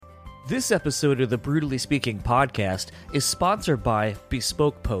This episode of the Brutally Speaking podcast is sponsored by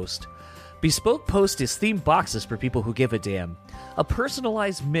Bespoke Post. Bespoke Post is themed boxes for people who give a damn. A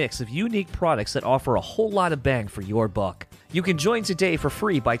personalized mix of unique products that offer a whole lot of bang for your buck. You can join today for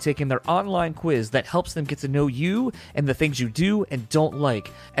free by taking their online quiz that helps them get to know you and the things you do and don't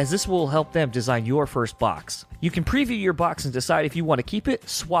like, as this will help them design your first box. You can preview your box and decide if you want to keep it,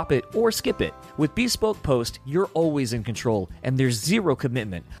 swap it, or skip it. With Bespoke Post, you're always in control, and there's zero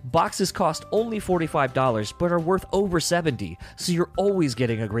commitment. Boxes cost only $45, but are worth over $70, so you're always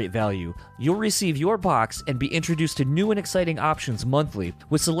getting a great value. You'll receive your box and be introduced to new and exciting options monthly,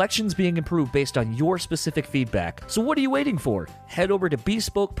 with selections being improved based on your specific feedback. So what are you waiting for? Head over to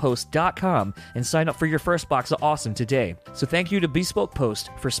BespokePost.com and sign up for your first box of awesome today. So thank you to Bespoke Post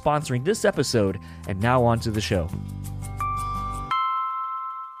for sponsoring this episode, and now on to the show.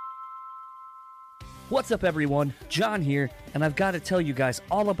 What's up, everyone? John here, and I've got to tell you guys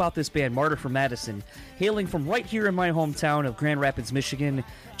all about this band, Martyr for Madison. Hailing from right here in my hometown of Grand Rapids, Michigan,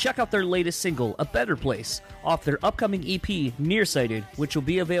 check out their latest single, A Better Place, off their upcoming EP, Nearsighted, which will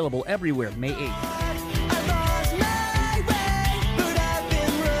be available everywhere May 8th.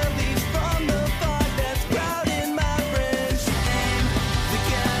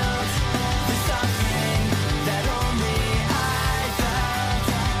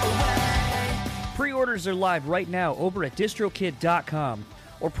 Pre-orders are live right now over at distrokid.com,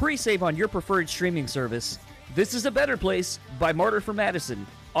 or pre-save on your preferred streaming service. This is A Better Place by Martyr for Madison,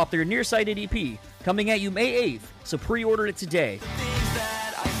 off their Nearsighted EP, coming at you May 8th, so pre-order it today.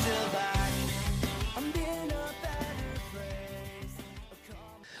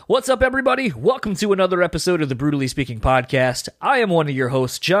 What's up, everybody? Welcome to another episode of the Brutally Speaking podcast. I am one of your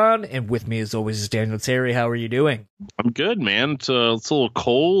hosts, John, and with me as always is Daniel Terry. How are you doing? I'm good, man. It's a little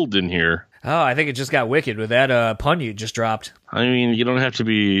cold in here. Oh, I think it just got wicked with that pun you just dropped. I mean, you don't have to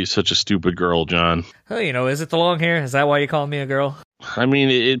be such a stupid girl, John. Oh, you know, is it the long hair? Is that why you call me a girl? I mean,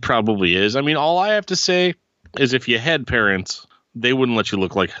 it probably is. I mean, all I have to say is if you had parents, they wouldn't let you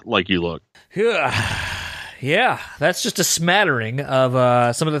look like you look. Yeah, that's just a smattering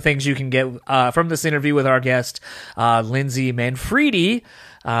of some of the things you can get from this interview with our guest, Lindsay Manfredi.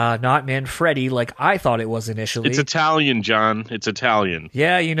 Not Manfredi like I thought it was initially. It's Italian, John. It's Italian.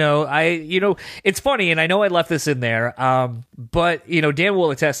 Yeah, it's funny, and I know I left this in there, but, Dan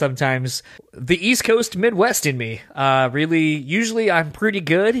will attest sometimes, the East Coast Midwest in me, usually I'm pretty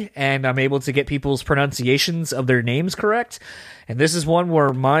good, and I'm able to get people's pronunciations of their names correct. And this is one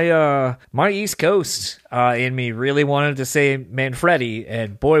where my East Coast in me really wanted to say Manfredi,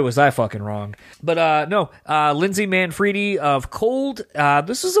 and boy, was I fucking wrong. But Lindsay Manfredi of Cold.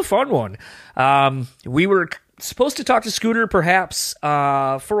 This is a fun one. We were supposed to talk to Scooter perhaps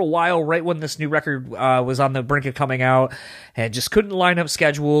for a while, right when this new record was on the brink of coming out, and just couldn't line up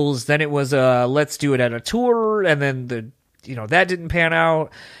schedules. Then it was let's do it at a tour, and then that didn't pan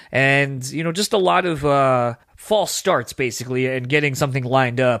out, and just a lot of false starts, basically, and getting something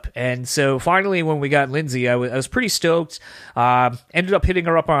lined up. And so finally, when we got Lindsay, I was pretty stoked. Ended up hitting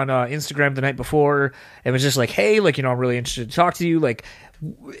her up on Instagram the night before, and was just like, hey, I'm really interested to talk to you.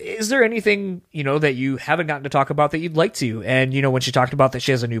 Is there anything, that you haven't gotten to talk about that you'd like to? And, when she talked about that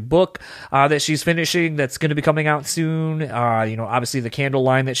she has a new book that she's finishing that's going to be coming out soon, obviously the candle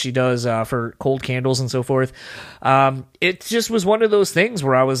line that she does for Cold Candles and so forth. It just was one of those things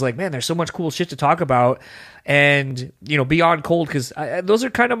where I was like, man, there's so much cool shit to talk about. And, beyond Cold, because those are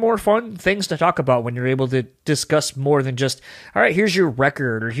kind of more fun things to talk about when you're able to discuss more than just, all right, here's your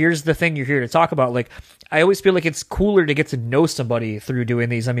record, or here's the thing you're here to talk about. I always feel like it's cooler to get to know somebody through doing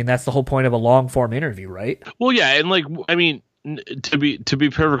these. I mean, that's the whole point of a long form interview, right? Well, yeah. And to be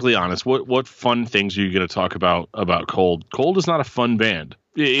perfectly honest, what fun things are you going to talk about Cold? Cold is not a fun band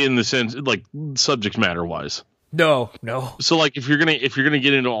in the sense, subject matter wise. No. So if you're gonna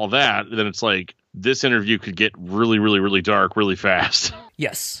get into all that, then it's like this interview could get really, really, really dark really fast.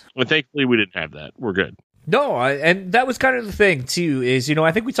 Yes. And thankfully we didn't have that. We're good. No, and that was kind of the thing too, is,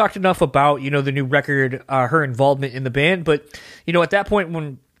 I think we talked enough about, the new record, her involvement in the band, but, at that point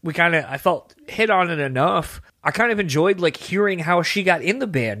when I felt hit on it enough, I kind of enjoyed hearing how she got in the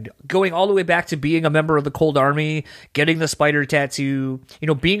band, going all the way back to being a member of the Cold Army, getting the spider tattoo,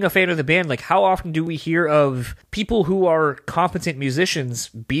 being a fan of the band. How often do we hear of people who are competent musicians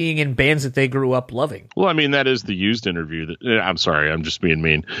being in bands that they grew up loving? Well, I mean, that is the Used interview. I'm sorry, I'm just being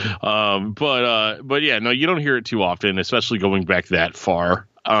mean. But yeah, no, you don't hear it too often, especially going back that far.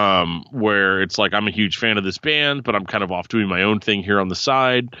 Where it's I'm a huge fan of this band, but I'm kind of off doing my own thing here on the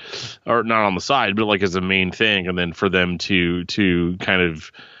side, or not on the side, but as a main thing. And then for them to kind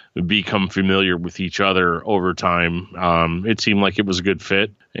of become familiar with each other over time. It seemed like it was a good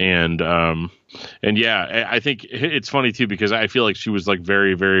fit. And yeah, I think it's funny too, because I feel like she was like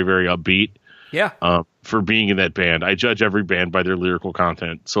very, very, very upbeat. Yeah. For being in that band. I judge every band by their lyrical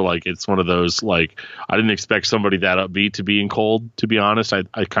content. So like, it's one of those, like, I didn't expect somebody that upbeat to be in Cold, to be honest. I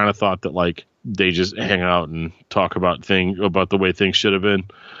kind of thought that like they just hang out and talk about the way things should have been.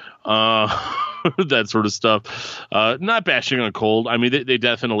 That sort of stuff. Not bashing on Cold. I mean, they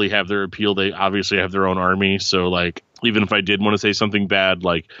definitely have their appeal. They obviously have their own army. So like, even if I did want to say something bad,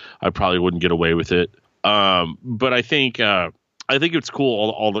 like I probably wouldn't get away with it. But I think it's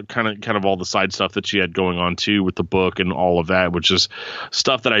cool, all the kind of all the side stuff that she had going on too with the book and all of that, which is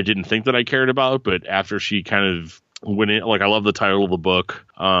stuff that I didn't think that I cared about. But after she kind of went in, like, I love the title of the book,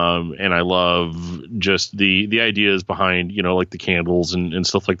 and I love just the ideas behind, you know, like the candles and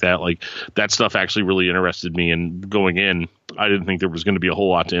stuff like that. Like that stuff actually really interested me. And going in, I didn't think there was going to be a whole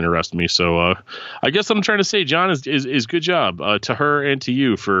lot to interest me. So I guess I'm trying to say, John, is good job to her and to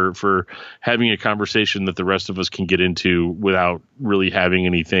you for having a conversation that the rest of us can get into without really having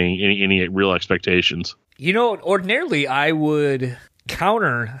any real expectations. You know, ordinarily I would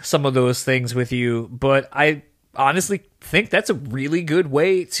counter some of those things with you, but I honestly think that's a really good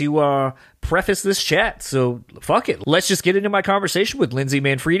way to preface this chat. So fuck it. Let's just get into my conversation with Lindsay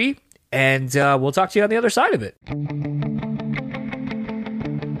Manfredi, and we'll talk to you on the other side of it.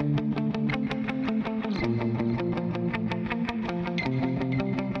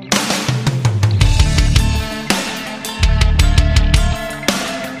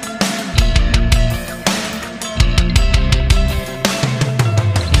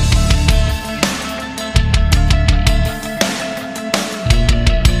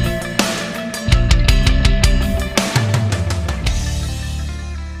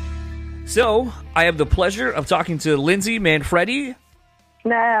 So, I have the pleasure of talking to Lindsay Manfredi.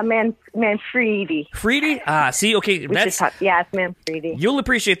 Manfredi. Freedy? See, okay, that's... Yeah, it's Manfredi. You'll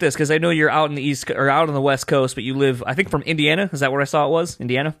appreciate this, because I know you're out in the out on the West Coast, but you live, I think, from Indiana. Is that where I saw it was?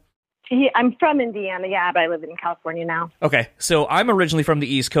 Indiana? I'm from Indiana, yeah, but I live in California now. Okay, so I'm originally from the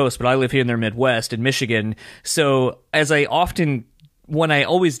East Coast, but I live here in the Midwest, in Michigan. So, as I often... when I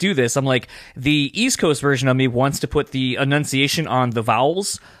always do this, I'm like, the East Coast version of me wants to put the enunciation on the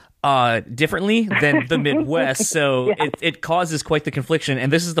vowels differently than the Midwest, so yeah. it causes quite the confliction,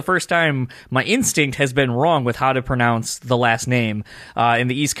 and this is the first time my instinct has been wrong with how to pronounce the last name, and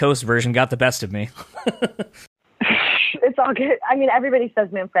the East Coast version got the best of me. It's all good. I mean, everybody says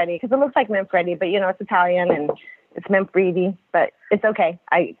Manfredi, because it looks like Manfredi, but, you know, it's Italian, and it's Manfredi, but it's okay.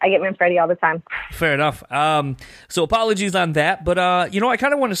 I get Manfredi all the time. Fair enough. So apologies on that, but, you know, I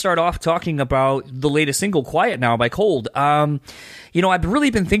kind of want to start off talking about the latest single, Quiet Now by Cold. You know, I've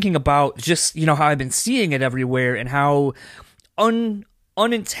really been thinking about just, you know, how I've been seeing it everywhere and how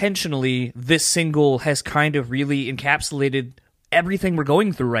unintentionally this single has kind of really encapsulated everything we're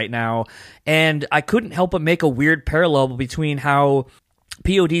going through right now. And I couldn't help but make a weird parallel between how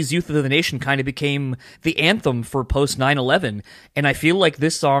POD's Youth of the Nation kind of became the anthem for post 9/11, and I feel like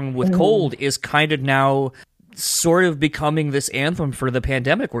this song with Cold is kind of now sort of becoming this anthem for the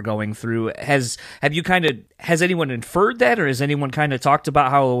pandemic we're going through. Has anyone inferred that, or has anyone kind of talked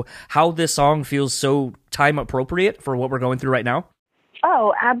about how this song feels so time appropriate for what we're going through right now?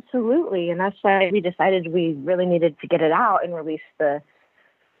 Oh, absolutely, and that's why we decided we really needed to get it out and release the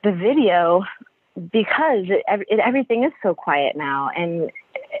video, because everything is so quiet now, and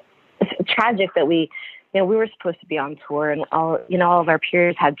it's tragic that we were supposed to be on tour, and all of our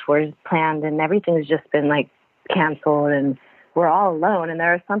peers had tours planned, and everything's just been like canceled, and we're all alone. And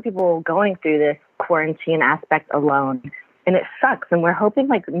there are some people going through this quarantine aspect alone, and it sucks. And we're hoping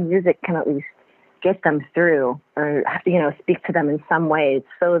like music can at least get them through, or, you know, speak to them in some ways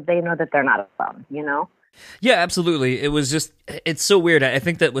so they know that they're not alone, you know? Yeah, absolutely. It was just, it's so weird. I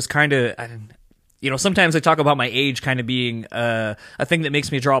think that was kind of, you know, sometimes I talk about my age kind of being a thing that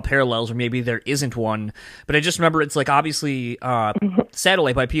makes me draw parallels, or maybe there isn't one. But I just remember it's like, obviously,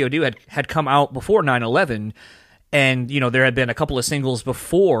 Satellite by POD had come out before 9/11. And, you know, there had been a couple of singles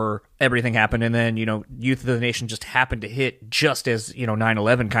before everything happened. And then, you know, Youth of the Nation just happened to hit just as, you know,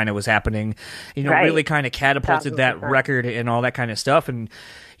 9/11 kind of was happening. You know, really kind of catapulted that record and all that kind of stuff. And,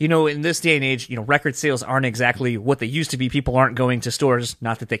 you know, in this day and age, you know, record sales aren't exactly what they used to be. People aren't going to stores,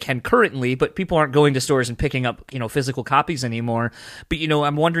 not that they can currently, but people aren't going to stores and picking up, you know, physical copies anymore. But, you know,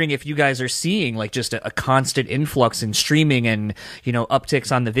 I'm wondering if you guys are seeing like just a constant influx in streaming and, you know,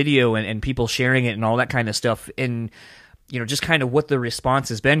 upticks on the video and people sharing it and all that kind of stuff. And, just kind of what the response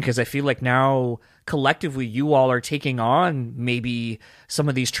has been, because I feel like now collectively you all are taking on maybe some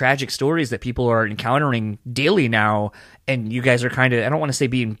of these tragic stories that people are encountering daily now, and you guys are kind of, I don't want to say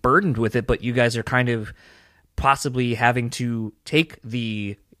being burdened with it, but you guys are kind of possibly having to take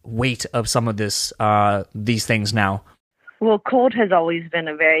the weight of some of these things now. Well, Cold has always been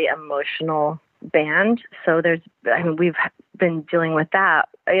a very emotional band, so we've been dealing with that.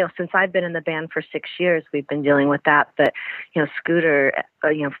 Since I've been in the band for 6 years, we've been dealing with that. But Scooter,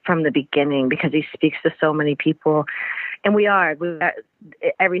 from the beginning, because he speaks to so many people, and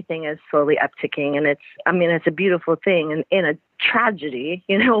everything is slowly upticking, and it's a beautiful thing, and in a tragedy,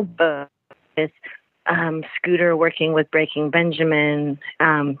 but it's Scooter working with Breaking Benjamin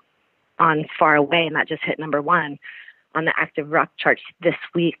on Far Away, and that just hit #1 on the active rock charts this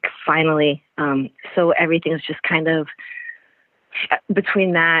week, finally. So everything's just kind of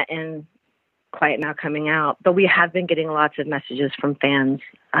between that and Quiet Now coming out. But we have been getting lots of messages from fans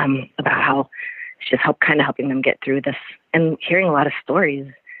about how it's just helping them get through this, and hearing a lot of stories.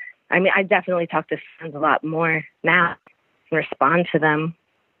 I mean, I definitely talk to fans a lot more now and respond to them,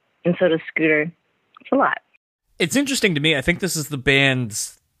 and so does Scooter. It's a lot. It's interesting to me. I think this is the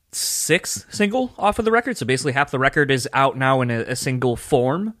band's 6th single off of the record, so basically half the record is out now in a single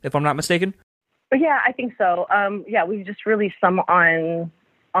form, if I'm not mistaken. Yeah, I think so. We just released some online,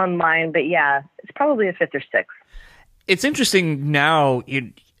 but yeah, it's probably a 5th or 6th. It's interesting now,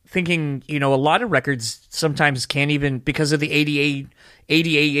 thinking, a lot of records sometimes can't even, because of the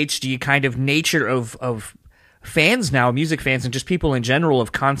ADHD kind of nature of fans now, music fans and just people in general,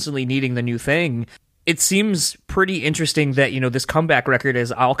 of constantly needing the new thing. It seems pretty interesting that, this comeback record,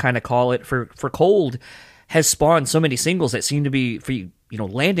 as I'll kind of call it, for Cold, has spawned so many singles that seem to be,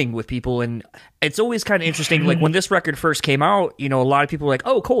 landing with people. And it's always kind of interesting, like when this record first came out, a lot of people were like,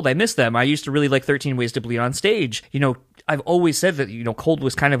 oh, Cold, I miss them. I used to really like 13 Ways to Bleed on Stage. I've always said that, Cold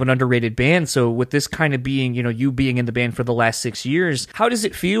was kind of an underrated band. So with this kind of being, you being in the band for the last 6 years, how does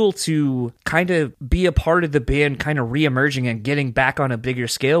it feel to kind of be a part of the band kind of reemerging and getting back on a bigger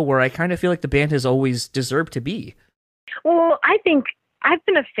scale, where I kind of feel like the band has always deserved to be? Well, I think I've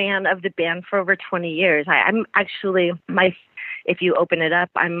been a fan of the band for over 20 years. I'm actually, if you open it up,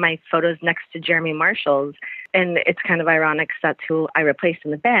 my photo's next to Jeremy Marshall's, and it's kind of ironic because that's who I replaced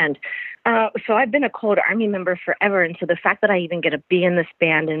in the band. So I've been a Cold Army member forever, and so the fact that I even get to be in this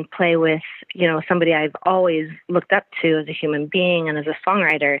band and play with, somebody I've always looked up to as a human being and as a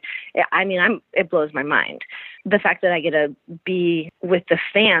songwriter, it blows my mind. The fact that I get to be with the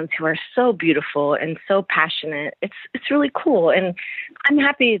fans who are so beautiful and so passionate, it's really cool. And I'm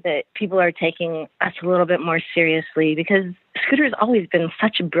happy that people are taking us a little bit more seriously, because Scooter's always been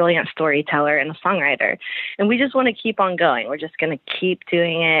such a brilliant storyteller and a songwriter. And we just want to keep on going. We're just going to keep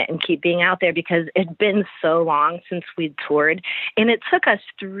doing it and keep being out there, because it's been so long since we'd toured. And it took us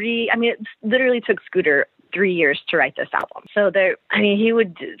it literally took Scooter 3 years to write this album. So he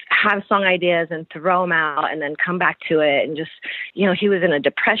would have song ideas and throw them out and then come back to it. And just, he was in a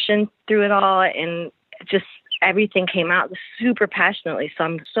depression through it all, and just everything came out super passionately. So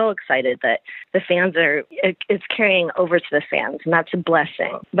I'm so excited that the fans it's carrying over to the fans, and that's a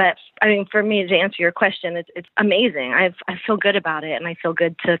blessing. But for me, to answer your question, it's amazing. I feel good about it, and I feel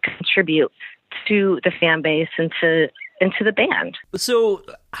good to contribute to the fan base and to the band. So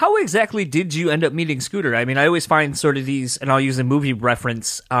how exactly did you end up meeting Scooter? I always find sort of these, and I'll use a movie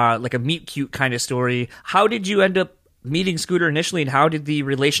reference, like a meet cute kind of story. How did you end up meeting Scooter initially, and how did the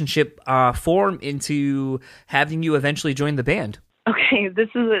relationship form into having you eventually join the band? Okay,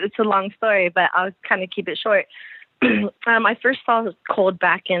 it's a long story, but I'll kind of keep it short. I first saw Cold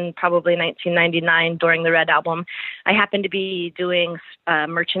back in probably 1999 during the Red Album. I happened to be doing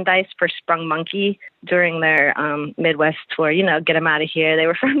merchandise for Sprung Monkey during their Midwest tour. Get them out of here. They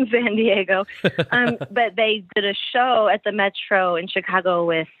were from San Diego. But they did a show at the Metro in Chicago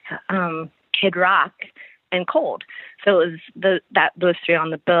with Kid Rock and Cold. So it was those three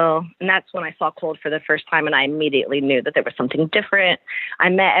on the bill. And that's when I saw Cold for the first time, and I immediately knew that there was something different. I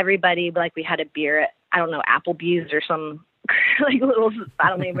met everybody, like we had a beer at, I don't know, Applebee's or some like little, I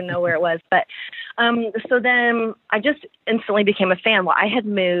don't even know where it was. But so then I just instantly became a fan. Well, I had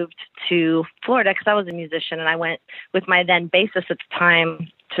moved to Florida because I was a musician, and I went with my then bassist at the time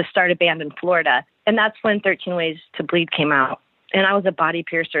to start a band in Florida. And that's when 13 Ways to Bleed came out. And I was a body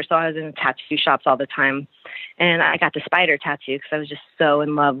piercer, so I was in tattoo shops all the time. And I got the spider tattoo because I was just so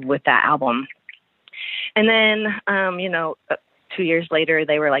in love with that album. And then, 2 years later,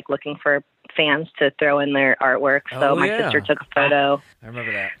 they were like looking for fans to throw in their artwork. So my sister took a photo. I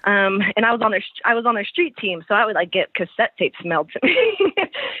remember that. And I was on their street team, so I would like get cassette tapes mailed to me.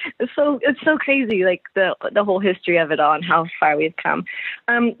 It's so crazy, like the whole history of it all and how far we've come.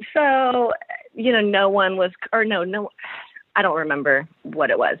 So no one was, or no, I don't remember what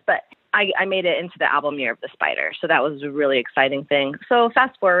it was, but I made it into the album Year of the Spider. So that was a really exciting thing. So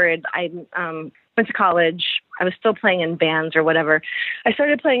fast forward, I went to college. I was still playing in bands or whatever. I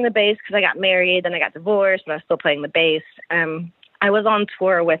started playing the bass because I got married, then I got divorced, but I was still playing the bass. I was on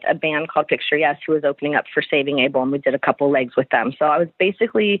tour with a band called Picture Yes, who was opening up for Saving Abel, and we did a couple legs with them. So I was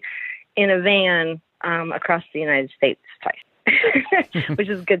basically in a van across the United States twice, which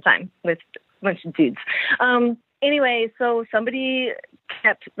is a good time with a bunch of dudes. Anyway, so somebody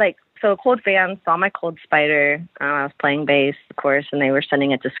kept so a Cold fan saw my Cold Spider. I was playing bass, of course, and they were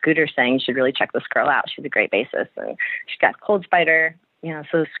sending it to Scooter saying, you should really check this girl out. She's a great bassist. And she got Cold Spider.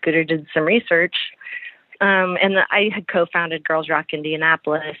 So Scooter did some research. And I had co-founded Girls Rock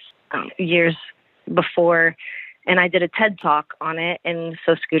Indianapolis years before, and I did a TED Talk on it. And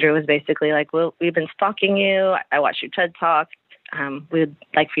so Scooter was basically like, well, we've been stalking you. I watched your TED Talk. We'd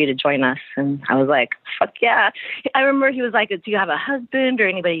like for you to join us. And I was like, fuck yeah. I remember he was like, do you have a husband or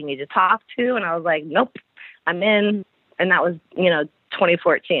anybody you need to talk to? And I was like, nope, I'm in. And that was,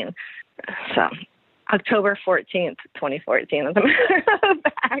 2014. So October 14th, 2014, as a matter of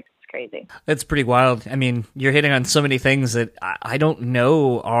fact. It's crazy. That's pretty wild. I mean, you're hitting on so many things that I don't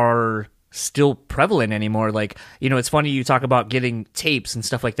know are still prevalent anymore. Like, it's funny you talk about getting tapes and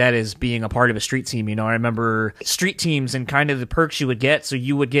stuff like that as being a part of a street team. I remember street teams and kind of the perks you would get. So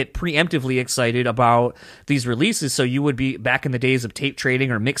you would get preemptively excited about these releases. So you would be back in the days of tape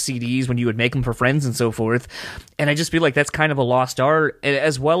trading or mixed CDs when you would make them for friends and so forth. And I just feel like that's kind of a lost art,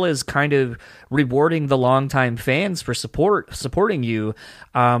 as well as kind of rewarding the longtime fans for supporting you.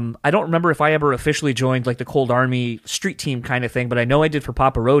 I don't remember if I ever officially joined like the Cold Army street team kind of thing, but I know I did for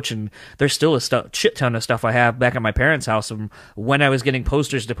Papa Roach, and there's still a shit ton of stuff I have back at my parents' house from when I was getting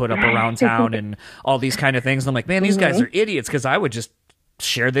posters to put up around town and all these kind of things. And I'm like, man, these guys are idiots, because I would just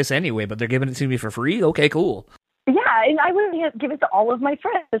share this anyway, but they're giving it to me for free. Okay, cool. Yeah, and I would give it to all of my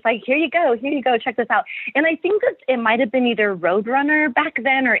friends. It's like, here you go, check this out. And I think that it might have been either Roadrunner back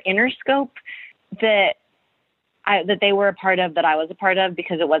then or Interscope that they were a part of, that I was a part of,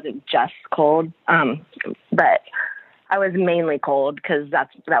 because it wasn't just Cold. But I was mainly Cold because that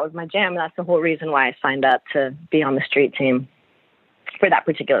was my jam. That's the whole reason why I signed up to be on the street team for that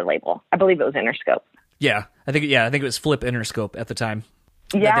particular label. I believe it was Interscope. Yeah, I think it was Flip Interscope at the time.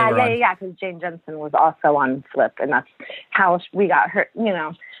 Yeah, because Jane Jensen was also on Flip, and that's how we got her.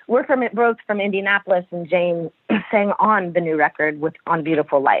 We're both from Indianapolis, and Jane sang on the new record on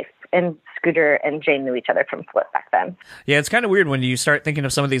Beautiful Life, and Scooter and Jane knew each other from Flip back then. Yeah, it's kind of weird when you start thinking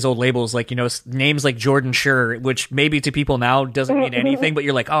of some of these old labels, like, names like Jordan Schur, which maybe to people now doesn't mean anything, but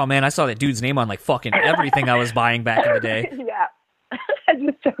you're like, oh man, I saw that dude's name on like fucking everything I was buying back in the day. Yeah, I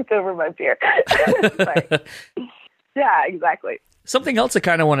just choked over my beer. Sorry. Yeah, exactly. Something else I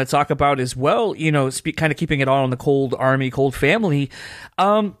kind of want to talk about as well, kind of keeping it all on the Cold Army, Cold family.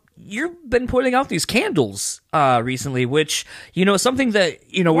 You've been putting out these candles recently, which, something that,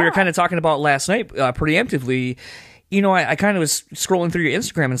 we were kind of talking about last night preemptively. I kind of was scrolling through your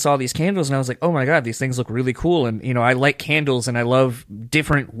Instagram and saw these candles, and I was like, oh my God, these things look really cool. And, I like candles, and I love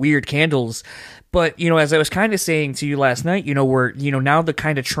different weird candles. But, as I was kind of saying to you last night, where, now the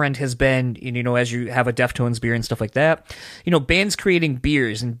kind of trend has been, as you have a Deftones beer and stuff like that, bands creating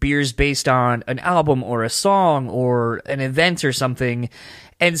beers, and beers based on an album or a song or an event or something.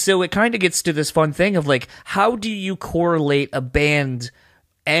 And so it kind of gets to this fun thing of like, how do you correlate a band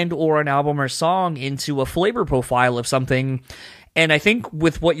and or an album or song into a flavor profile of something? And I think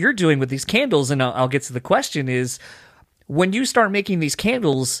with what you're doing with these candles, and I'll get to the question, is when you start making these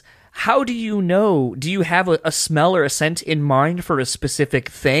candles, how do you know? Do you have a smell or a scent in mind for a specific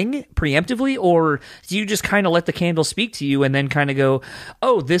thing preemptively, or do you just kind of let the candle speak to you and then kind of go,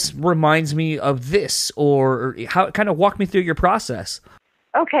 oh, this reminds me of this, or how? Kind of walk me through your process.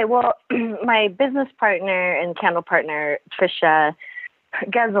 Okay, well, my business partner and candle partner, Trisha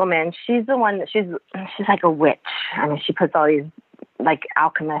Gesselman, she's the one that she's like a witch. I mean, she puts all these like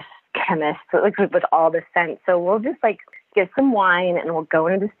alchemists, chemists, like with all the scents. So we'll just like get some wine and we'll go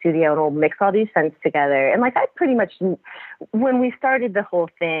into the studio and we'll mix all these scents together. And like I pretty much, when we started the whole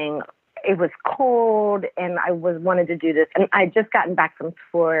thing, it was cold and I wanted to do this, and I just gotten back from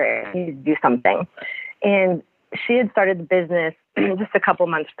tour and needed to do something. And she had started the business just a couple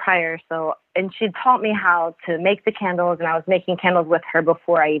months prior. And she taught me how to make the candles, and I was making candles with her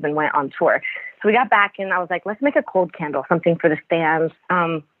before I even went on tour. So we got back and I was like, let's make a cold candle, something for the fans.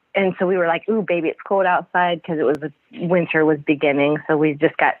 and so we were like, ooh, baby, it's cold outside, because winter was beginning. So we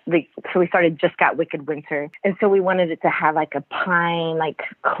started Just Got Wicked Winter. And so we wanted it to have like a pine, like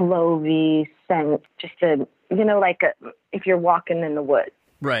clovey scent, just if you're walking in the woods.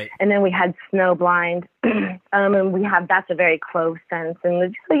 Right. And then we had Snowblind, and that's a very clove sense.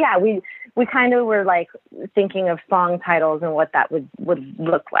 And so, yeah, we kind of were like thinking of song titles and what that would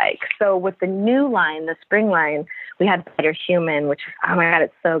look like. So with the new line, the spring line, we had Fighter Human, which, oh my God,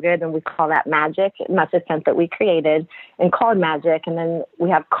 it's so good. And we call that Magic. And that's a scent that we created and called Magic. And then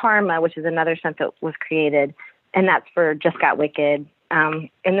we have Karma, which is another scent that was created. And that's for Just Got Wicked. And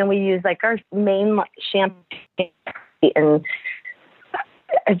then we use like our main champagne, and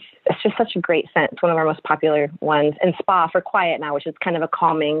it's just such a great scent. It's one of our most popular ones. And Spa for Quiet Now, which is kind of a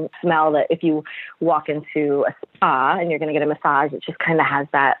calming smell that if you walk into a spa and you're going to get a massage, it just kind of has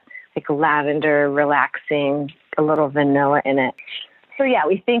that like lavender, relaxing, a little vanilla in it. So yeah,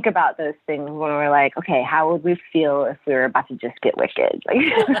 we think about those things when we're like, okay, how would we feel if we were about to just get wicked? Like,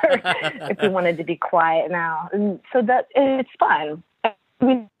 if we wanted to be quiet now. And so that it's fun.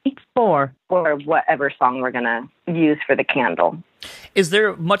 We need for whatever song we're going to use for the candle. Is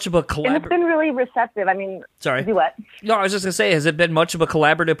there much of a And it's been really receptive. I mean, sorry. Do what? No, I was just going to say, has it been much of a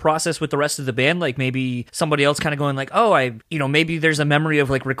collaborative process with the rest of the band? Like maybe somebody else kind of going like, oh, maybe there's a memory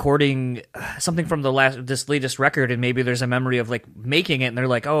of like recording something from this latest record, and maybe there's a memory of like making it, and they're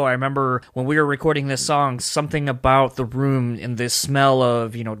like, oh, I remember when we were recording this song, something about the room and this smell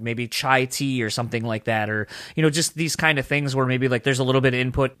of, maybe chai tea or something like that, or, just these kind of things where maybe like there's a little bit of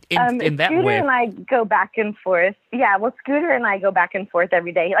input in that Scooter way. And I go back and forth. Yeah, well, Scooter and I go back and forth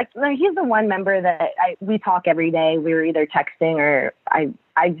every day. Like, he's the one member that we talk every day. We were either texting or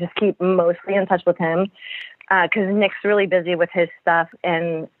I just keep mostly in touch with him because Nick's really busy with his stuff,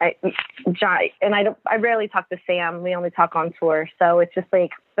 and I rarely talk to Sam. We only talk on tour, so it's just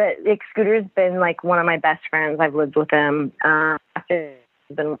like. But Scooter's been like one of my best friends. I've lived with him. He's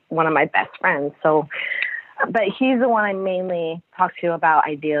been one of my best friends. So. But he's the one I mainly talk to about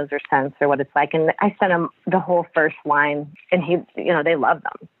ideas or scents or what it's like. And I sent him the whole first line, and they love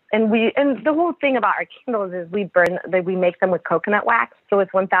them. And the whole thing about our candles is we make them with coconut wax. So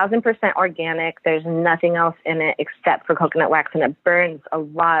it's 1,000% organic. There's nothing else in it except for coconut wax, and it burns a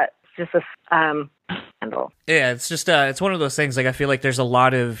lot. It's just a candle. Yeah, it's just it's one of those things. Like I feel like there's a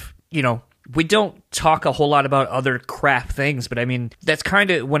lot of we don't talk a whole lot about other craft things, but I mean that's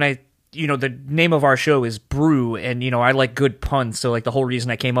kind of when I. The name of our show is Brew, and, I like good puns. So, like, the whole reason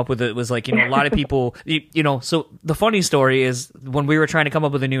I came up with it was, like, a lot of people, so the funny story is when we were trying to come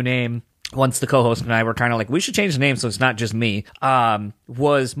up with a new name, once the co-host and I were kind of like, we should change the name so it's not just me,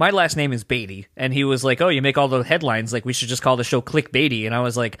 was my last name is Beatty. And he was like, oh, you make all the headlines. Like, we should just call the show Clickbaity. And I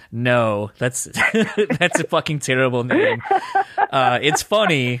was like, no, that's a fucking terrible name. It's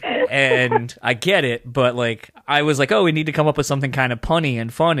funny, and I get it, but, like, I was like, oh, we need to come up with something kind of punny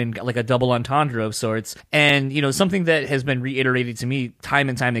and fun and, like, a double entendre of sorts. And, something that has been reiterated to me time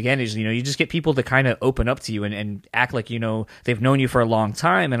and time again is, you just get people to kind of open up to you and act like, they've known you for a long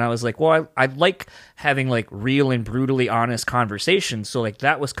time. And I was like, well, I like having like real and brutally honest conversations. So like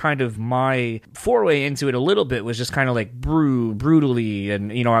that was kind of my foray into it a little bit, was just kind of like brutally.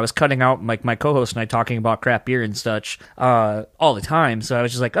 And, I was cutting out like my co-host and I talking about craft beer and such all the time. So I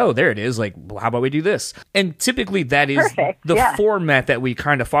was just like, oh, there it is. Like, well, how about we do this? And typically that is perfect. The format that we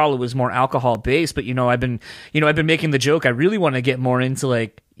kind of follow is more alcohol based. But, I've been making the joke. I really want to get more into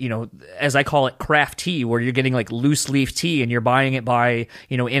like, as I call it, craft tea, where you're getting like loose leaf tea and you're buying it by,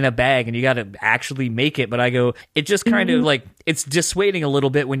 in a bag and you got to actually make it. But I go, it just kind of like, it's dissuading a little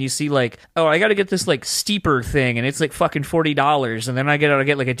bit when you see like, oh, I got to get this like steeper thing and it's like fucking $40. And then I gotta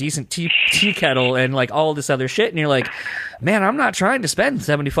get like a decent tea kettle and like all this other shit. And you're like, man, I'm not trying to spend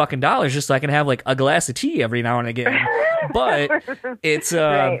 $70 fucking just so I can have like a glass of tea every now and again. But it's,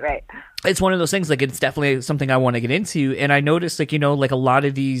 right. It's one of those things, like, it's definitely something I want to get into. And I noticed, like, like a lot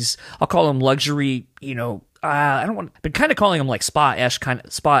of these, I'll call them luxury, I don't want, but kind of calling them like spa-ish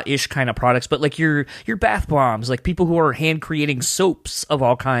kind of products, but like your bath bombs, like people who are hand creating soaps of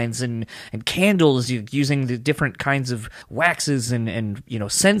all kinds and candles using the different kinds of waxes and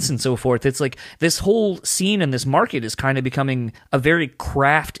scents and so forth. It's like this whole scene and this market is kind of becoming a very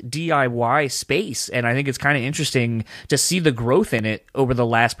craft DIY space. And I think it's kind of interesting to see the growth in it over the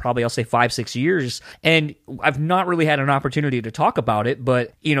last, probably I'll say 5-6 years. And I've not really had an opportunity to talk about it,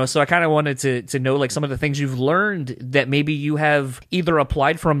 but, so I kind of wanted to know like some of the things you've learned that maybe you have either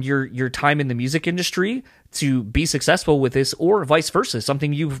applied from your time in the music industry to be successful with this, or vice versa,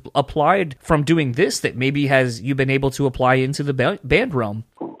 something you've applied from doing this that maybe you've been able to apply into the band realm.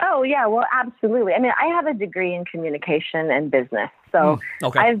 Oh, Oh, yeah, well, absolutely. I mean, I have a degree in communication and business. So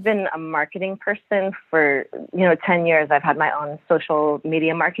okay. I've been a marketing person for, 10 years. I've had my own social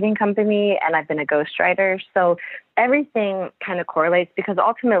media marketing company, and I've been a ghostwriter. So everything kind of correlates because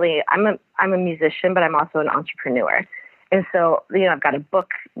ultimately I'm a musician, but I'm also an entrepreneur. And so, I've got a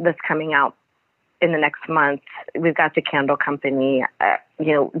book that's coming out in the next month. We've got the candle company.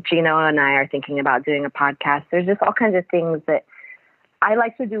 Gino and I are thinking about doing a podcast. There's just all kinds of things that I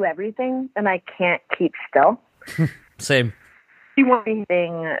like to do everything, and I can't keep still. Same. One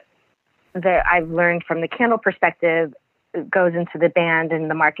thing that I've learned from the candle perspective goes into the band and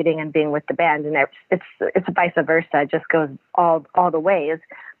the marketing and being with the band, and it's vice versa. It just goes all the ways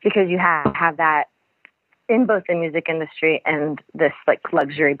because you have that in both the music industry and this like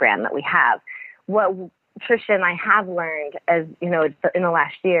luxury brand that we have. What Trisha and I have learned as in the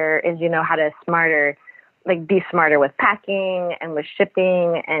last year is how to be smarter with packing and with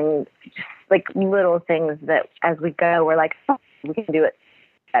shipping and just like little things that as we go, we're like, oh, we can do it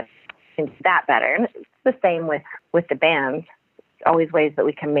that better. And it's the same with the bands. Always ways that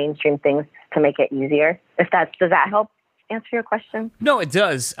we can mainstream things to make it easier. Does that help answer your question? No, it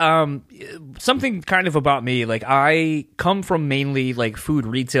does. Something kind of about me, like I come from mainly like food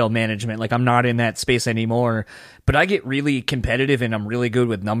retail management. Like I'm not in that space anymore, but I get really competitive and I'm really good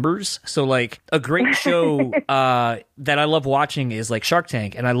with numbers. So like a great show that I love watching is like Shark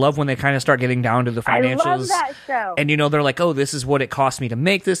Tank, and I love when they kind of start getting down to the financials. I love that show. And they're like, oh, this is what it cost me to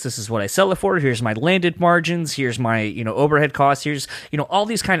make this. This is what I sell it for. Here's my landed margins. Here's my overhead costs. Here's all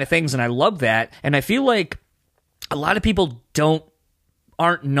these kind of things, and I love that. And I feel like a lot of people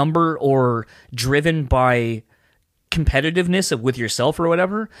aren't number or driven by competitiveness with yourself or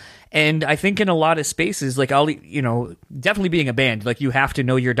whatever. And I think in a lot of spaces, like definitely being a band, like you have to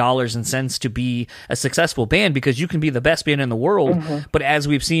know your dollars and cents to be a successful band because you can be the best band in the world. Mm-hmm. But as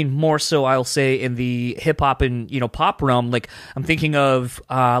we've seen more so, I'll say in the hip hop and, pop realm, like I'm thinking of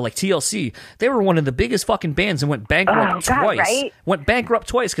like TLC, they were one of the biggest fucking bands and went bankrupt twice. Right? Went bankrupt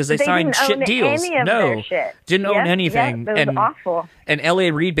twice because they signed shit deals. Didn't own anything. Yeah, that was awful. And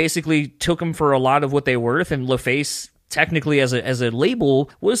L.A. Reid basically took them for a lot of what they worth, and LaFace technically as a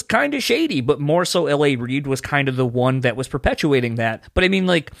label was kind of shady, but more so L.A. Reid was kind of the one that was perpetuating that. But I mean,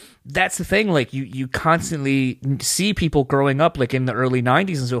 like, that's the thing, like you constantly see people growing up like in the early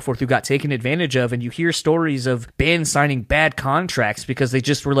 90s and so forth who got taken advantage of, and you hear stories of bands signing bad contracts because they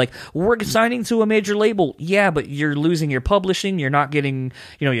just were like, we're signing to a major label. Yeah, but you're losing your publishing, you're not getting,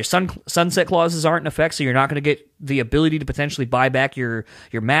 your sunset clauses aren't in effect, so you're not going to get the ability to potentially buy back your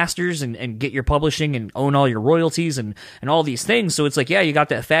masters and get your publishing and own all your royalties and all these things. So it's like, yeah, you got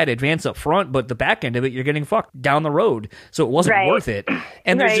that fat advance up front, but the back end of it, you're getting fucked down the road. So it wasn't worth it.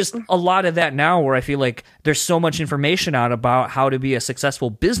 And there's just a lot of that now where I feel like there's so much information out about how to be a successful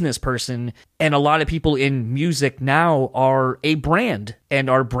business person. And a lot of people in music now are a brand and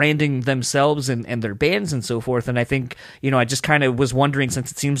are branding themselves and their bands and so forth. And I think, I just kind of was wondering,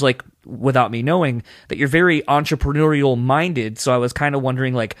 since it seems like, without me knowing, that you're very entrepreneurial minded. So I was kind of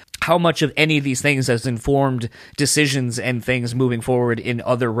wondering, like, how much of any of these things has informed decisions and things moving forward in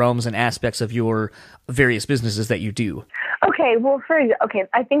other realms and aspects of your various businesses that you do. Okay, well,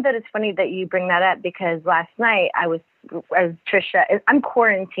 I think that it's funny that you bring that up because last night as Trisha, I'm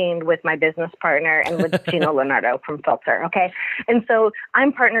quarantined with my business partner and with Gino Leonardo from Filter, okay? And so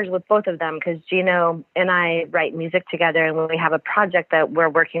I'm partners with both of them because Gino and I write music together, and we have a project that we're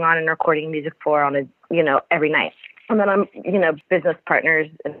working on and recording music for on every night. And then I'm, business partners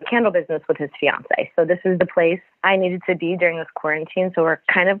in the candle business with his fiance. So this is the place I needed to be during this quarantine. So we're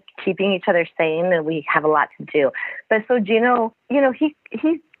kind of keeping each other sane, and we have a lot to do. But so Gino,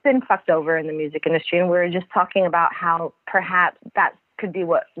 he's been fucked over in the music industry, and we were just talking about how perhaps that could be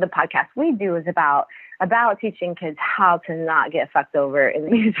what the podcast we do is about teaching kids how to not get fucked over in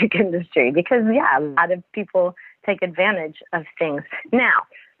the music industry. Because, yeah, a lot of people take advantage of things. Now,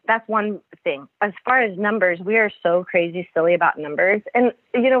 that's one thing. As far as numbers, we are so crazy silly about numbers. And,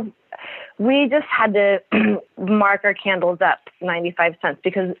 we just had to mark our candles up 95 cents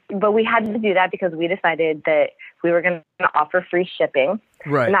but we had to do that because we decided that we were going to offer free shipping.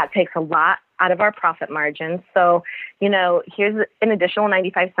 Right. And that takes a lot out of our profit margin. So, here's an additional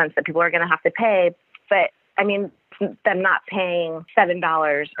 95 cents that people are going to have to pay. But I mean, them not paying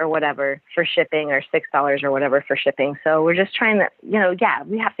 $7 or whatever for shipping or $6 or whatever for shipping. So we're just trying to,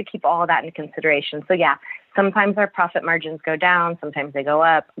 we have to keep all of that into consideration. So yeah, sometimes our profit margins go down, sometimes they go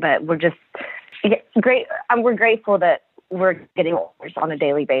up, but we're just great. We're grateful that we're getting orders on a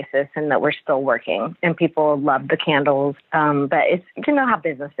daily basis and that we're still working, and people love the candles. But it's, how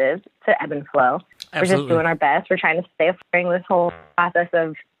business is, to ebb and flow. We're just doing our best. We're trying to stay afloat during this whole process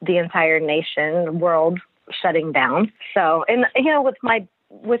of the entire nation, world shutting down. So, and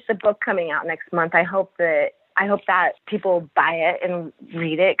with the book coming out next month, I hope that people buy it and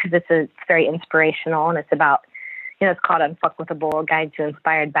read it, because it's very inspirational, and it's about, it's called Unfuck with a Bull, Guide to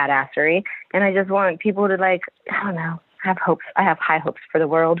Inspired Badassery. And I just want people to, I don't know, have hopes. I have high hopes for the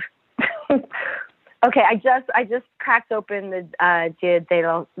world. Okay, I just cracked open the Dia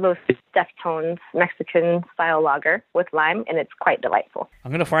de los Deftones Mexican style lager with lime, and it's quite delightful. I'm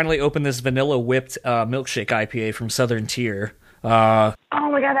going to finally open this vanilla whipped milkshake IPA from Southern Tier. Oh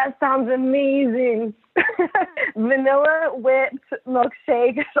my God, that sounds amazing. Vanilla whipped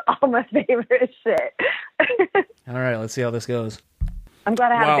milkshake is all my favorite shit. All right, let's see how this goes. I'm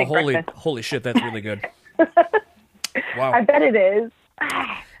glad I had a big breakfast. Holy shit, that's really good. Wow. I bet it is.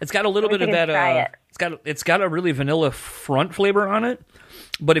 It's got a little bit of that. It's got a really vanilla front flavor on it.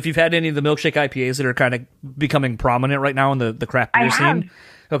 But if you've had any of the milkshake IPAs that are kind of becoming prominent right now in the craft beer scene,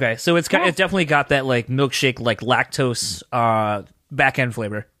 okay, so it's definitely got that milkshake lactose back end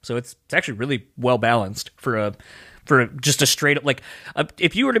flavor. So it's actually really well balanced for just a straight up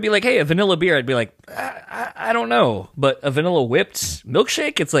if you were to be hey, a vanilla beer, I'd be I don't know, but a vanilla whipped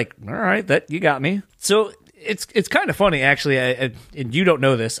milkshake, it's all right, that you got me. So it's kind of funny actually. And you don't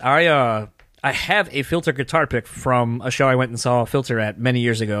know this. I have a Filter guitar pick from a show I went and saw Filter at many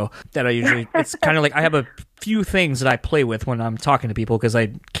years ago that I usually, it's kind of I have a few things that I play with when I'm talking to people because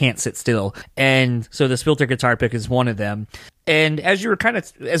I can't sit still. And so this Filter guitar pick is one of them. And as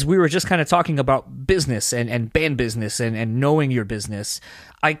we were just kind of talking about business and band business and knowing your business,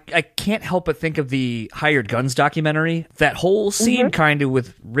 I can't help but think of the Hired Guns documentary. That whole scene kind of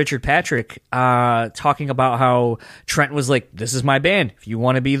with Richard Patrick talking about how Trent was this is my band. If you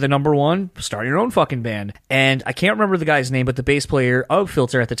want to be the number one, start your own fucking band. And I can't remember the guy's name, but the bass player of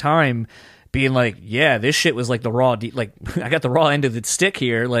Filter at the time being yeah, this shit was the raw, I got the raw end of the stick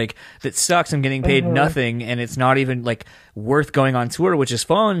here, that sucks, I'm getting paid nothing, and it's not even, worth going on tour, which is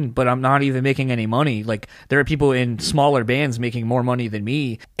fun, but I'm not even making any money. There are people in smaller bands making more money than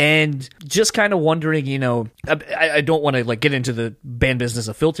me, and just kind of wondering, I don't want to, get into the band business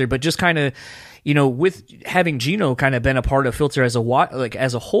of Filter, but just kind of, with having Gino kind of been a part of Filter as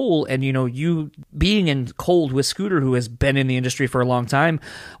a whole, and you being in Cold with Scooter, who has been in the industry for a long time,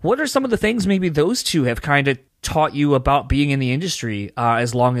 what are some of the things maybe those two have kind of taught you about being in the industry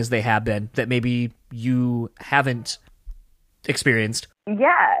as long as they have been, that maybe you haven't experienced?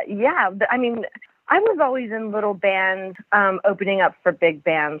 Yeah. I mean, I was always in little bands, opening up for big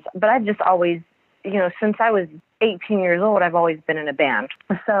bands, but I've just always, since I was 18 years old, I've always been in a band.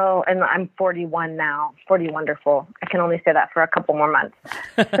 So, and I'm 41 now, 40 wonderful. I can only say that for a couple more months.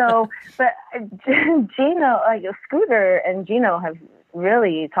 So, but Gino, Scooter and Gino have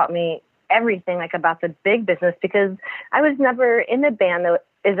really taught me everything about the big business, because I was never in a band that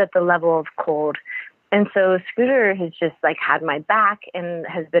is at the level of Cold. And so Scooter has just had my back and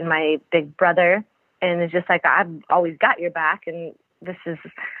has been my big brother. And it's just I've always got your back, and this is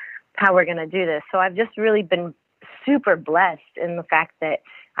how we're going to do this. So I've just really been super blessed in the fact that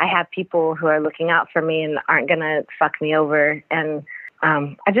I have people who are looking out for me and aren't going to fuck me over. And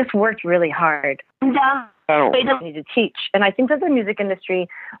I just worked really hard. They don't need to teach. And I think that the music industry,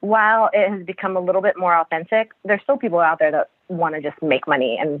 while it has become a little bit more authentic, there's still people out there that want to just make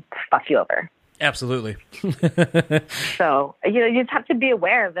money and fuck you over. Absolutely. So, you just have to be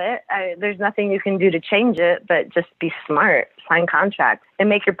aware of it. There's nothing you can do to change it, but just be smart, sign contracts, and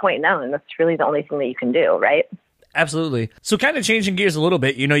make your point known. That's really the only thing that you can do, right? Absolutely. So kind of changing gears a little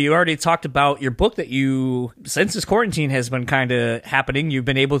bit, you already talked about your book that since this quarantine has been kind of happening, you've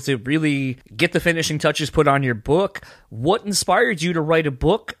been able to really get the finishing touches put on your book. What inspired you to write a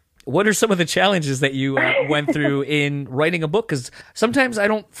book? What are some of the challenges that you went through in writing a book? Because sometimes I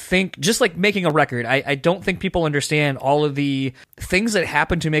don't think, just like making a record, I don't think people understand all of the things that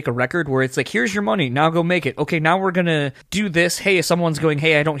happen to make a record, where it's here's your money, now go make it. Okay, now we're going to do this. Hey, if someone's going,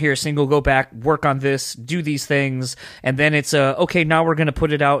 hey, I don't hear a single, go back, work on this, do these things. And then it's, okay, now we're going to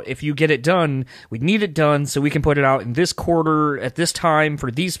put it out. If you get it done, we need it done so we can put it out in this quarter at this time for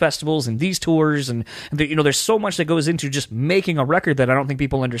these festivals and these tours. And there's so much that goes into just making a record that I don't think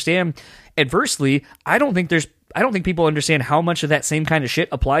people understand. Adversely, I don't think people understand how much of that same kind of shit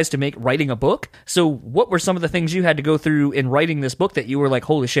applies to writing a book. So what were some of the things you had to go through in writing this book that you were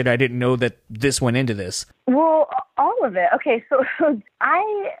holy shit, I didn't know that this went into this? Well, all of it. Okay, so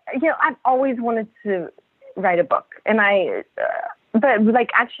I've always wanted to write a book, and but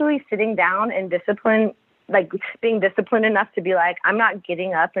actually sitting down and discipline like being disciplined enough to be like, I'm not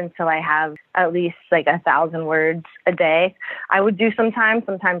getting up until I have at least like 1,000 words a day. I would do sometimes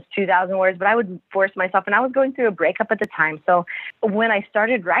 2,000 words, but I would force myself. And I was going through a breakup at the time. So when I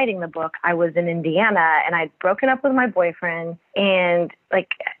started writing the book, I was in Indiana and I'd broken up with my boyfriend, and like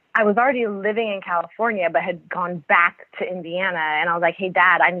I was already living in California, but had gone back to Indiana. And I was like, hey,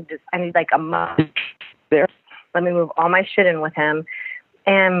 Dad, I need like a month there. Let me move all my shit in with him.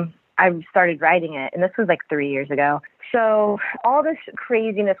 And I started writing it. And this was like 3 years ago. So all this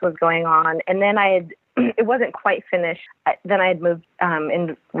craziness was going on. And then it wasn't quite finished. Then I had moved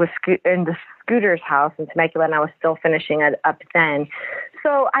in the Scooter's house in Temecula, and I was still finishing it up then.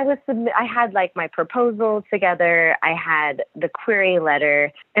 So I had like my proposal together. I had the query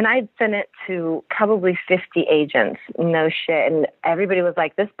letter, and I'd sent it to probably 50 agents. No shit. And everybody was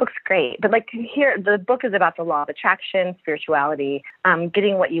like, this book's great. But like here, the book is about the law of attraction, spirituality,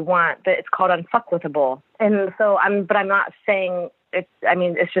 getting what you want, but it's called Unfuckwithable. And so I'm not saying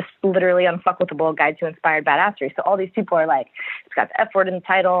it's just literally Unfuckwithable, Guide to Inspired Badassery. So all these people are like, it's got the F word in the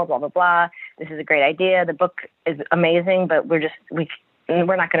title, blah, blah, blah. This is a great idea. The book is amazing, but we're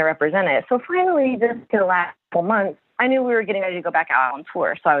not going to represent it. So finally, this in the last couple months, I knew we were getting ready to go back out on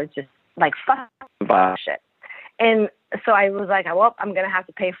tour. So I was just like, fuck shit. And so I was like, well, I'm going to have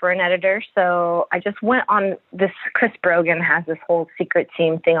to pay for an editor. So I just went on this. Chris Brogan has this whole secret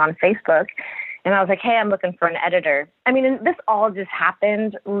team thing on Facebook. And I was like, hey, I'm looking for an editor. I mean, and this all just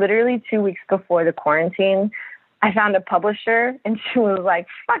happened literally 2 weeks before the quarantine. I found a publisher, and she was like,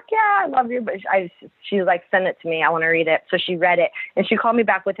 fuck yeah, I love you. But she was like, send it to me. I want to read it. So she read it, and she called me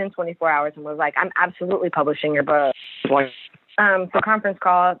back within 24 hours and was like, I'm absolutely publishing your book. So conference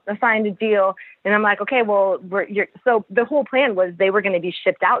call, I signed a deal, and I'm like, okay, well, so the whole plan was they were going to be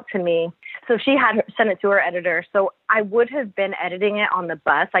shipped out to me. So she had sent it to her editor. So I would have been editing it on the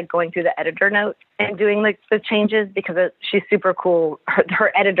bus, like going through the editor notes and doing like the changes, because she's super cool.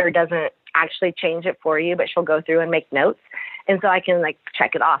 Her editor doesn't actually change it for you, but she'll go through and make notes. And so I can like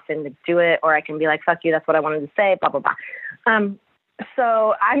check it off and do it, or I can be like, fuck you, that's what I wanted to say, blah, blah, blah.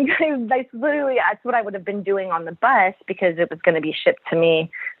 So that's what I would have been doing on the bus, because it was going to be shipped to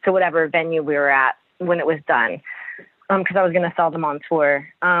me to whatever venue we were at when it was done, because I was going to sell them on tour.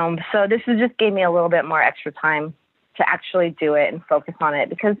 So this just gave me a little bit more extra time to actually do it and focus on it,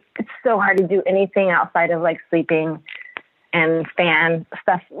 because it's so hard to do anything outside of like sleeping and fan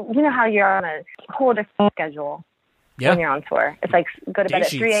stuff. You know how you're on a whole different schedule. When you're on tour. It's like go to bed at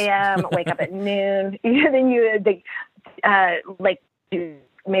 3 a.m., wake up at noon, then you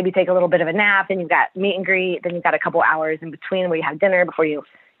maybe take a little bit of a nap, then you've got meet and greet, then you've got a couple hours in between where you have dinner before you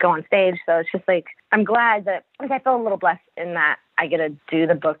go on stage. So it's just like, I'm glad that I feel a little blessed in that I get to do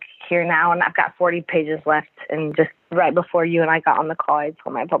the book here now, and I've got 40 pages left. And just right before you and I got on the call, I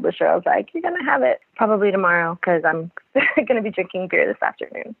told my publisher, I was like, you're going to have it probably tomorrow, because I'm going to be drinking beer this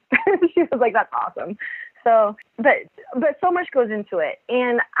afternoon. She was like, that's awesome. So, but so much goes into it.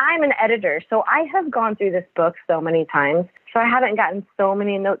 And I'm an editor, so I have gone through this book so many times. So I haven't gotten so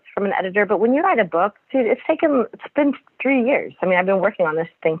many notes from an editor. But when you write a book, dude, it's been 3 years. I mean, I've been working on this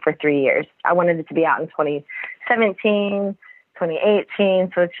thing for 3 years. I wanted it to be out in 2017,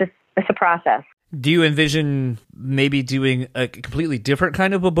 2018. So it's a process. Do you envision maybe doing a completely different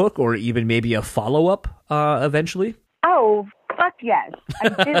kind of a book, or even maybe a follow-up eventually? Oh, fuck yes, I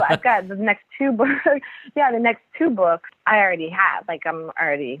do. I've got the next two books. Yeah, the next two books I already have. Like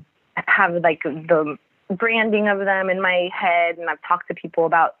have like the branding of them in my head, and I've talked to people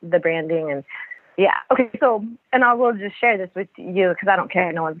about the branding, and yeah. Okay, so, and I will just share this with you, because I don't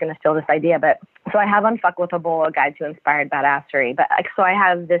care. No one's going to steal this idea. But so I have Unfuckwithable, A Guide to Inspired Badassery. But so I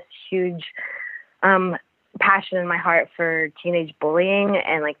have this huge passion in my heart for teenage bullying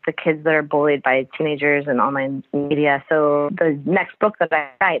and like the kids that are bullied by teenagers and online media. So the next book that I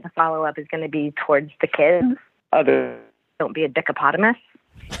write, the follow-up, is going to be towards the kids. Don't be a dickopotamus.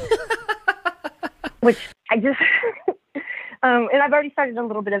 Which I just, and I've already started a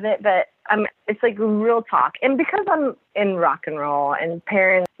little bit of it, but it's like real talk. And because I'm in rock and roll and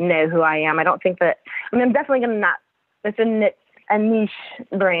parents know who I am, I don't think that, I'm definitely going to not, it's a niche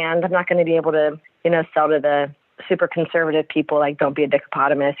brand. I'm not going to be able to, sell to the super conservative people, like, don't be a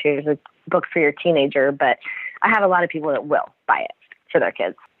dickopotamus, here's a book for your teenager. But I have a lot of people that will buy it for their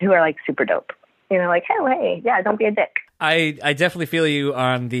kids who are like super dope. Like, hey, yeah, don't be a dick. I definitely feel you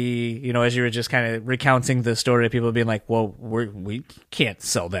on the, as you were just kind of recounting the story of people being like, well, we can't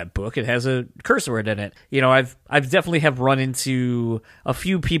sell that book. It has a curse word in it. I've definitely have run into a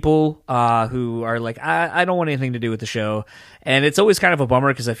few people who are like, I don't want anything to do with the show. And it's always kind of a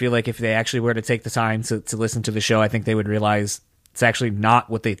bummer, because I feel like if they actually were to take the time to listen to the show, I think they would realize it's actually not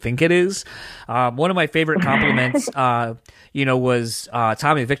what they think it is. One of my favorite compliments, was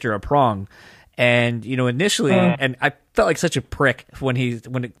Tommy Victor of Prong. And, initially, and I felt like such a prick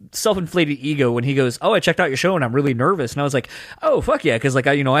when self-inflated ego, when he goes, "Oh, I checked out your show and I'm really nervous." And I was like, "Oh, fuck yeah." Cause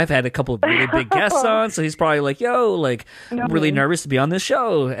I've had a couple of really big guests on. So he's probably like, "Yo, I'm really nervous to be on this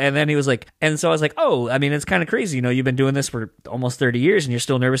show." And then he was like, and so I was like, "Oh, I mean, it's kind of crazy. You've been doing this for almost 30 years and you're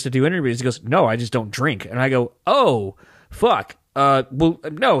still nervous to do interviews." He goes, "No, I just don't drink." And I go, "Oh, fuck. Well,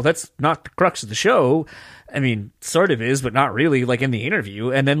 no, that's not the crux of the show. I mean, sort of is, but not really, like in the interview."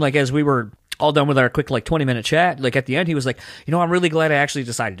 And then as we were all done with our quick 20-minute chat, at the end he was like, "I'm really glad I actually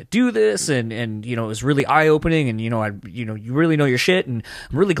decided to do this, and it was really eye-opening, and you really know your shit, and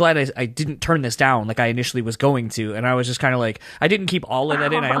I'm really glad I didn't turn this down like I initially was going to." And I was just kind of like, I didn't keep all of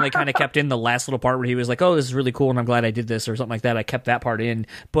that in. I only kind of kept in the last little part where he was like, "Oh, this is really cool and I'm glad I did this," or something like that. I kept that part in,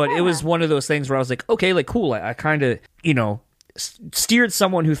 but it was one of those things where I was like, okay, cool. I kind of steered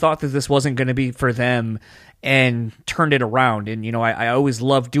someone who thought that this wasn't going to be for them and turned it around. And I always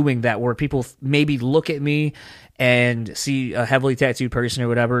love doing that, where people maybe look at me and see a heavily tattooed person or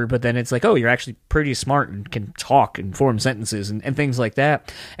whatever, but then it's like, oh, you're actually pretty smart and can talk and form sentences and things like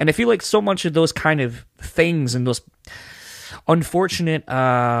that. And I feel like so much of those kind of things and those unfortunate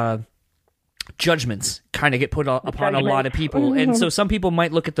judgments kind of get put upon a lot of people. And so some people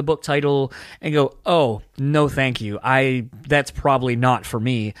might look at the book title and go, "Oh, no, thank you. That's probably not for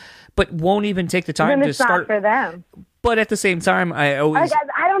me," but won't even take the time to start. Not for them. But at the same time, I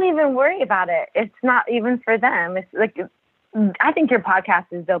don't even worry about it. It's not even for them. It's like, I think your podcast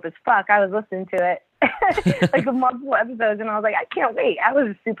is dope as fuck. I was listening to it multiple episodes, and I was like, I can't wait. I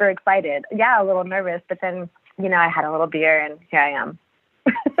was super excited. Yeah, a little nervous, but then, I had a little beer and here I am.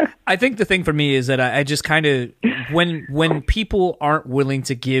 I think the thing for me is that I just kind of, when people aren't willing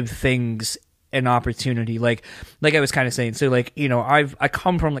to give things an opportunity, like I was kind of saying, so I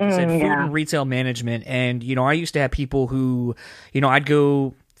come from, like I said, food and retail management, and I used to have people who, I'd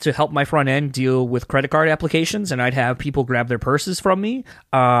go to help my front end deal with credit card applications, and I'd have people grab their purses from me.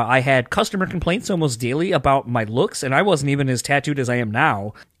 I had customer complaints almost daily about my looks, and I wasn't even as tattooed as I am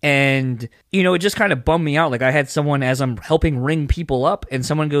now. And, it just kind of bummed me out. Like, I had someone, as I'm helping ring people up, and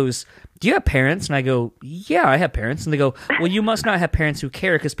someone goes, "Do you have parents?" And I go, "Yeah, I have parents." And they go, "Well, you must not have parents who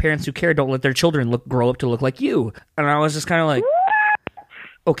care, because parents who care don't let their children grow up to look like you." And I was just kind of like,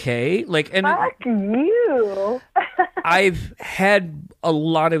 okay, and fuck you. I've had a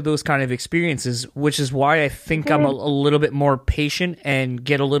lot of those kind of experiences, which is why I think I'm a little bit more patient and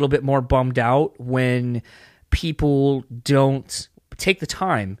get a little bit more bummed out when people don't take the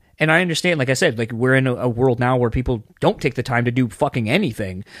time. And I understand, like I said, we're in a world now where people don't take the time to do fucking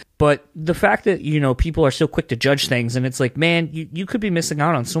anything. But the fact that, people are so quick to judge things, and it's like, man, you could be missing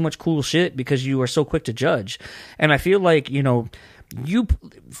out on so much cool shit because you are so quick to judge. And I feel like,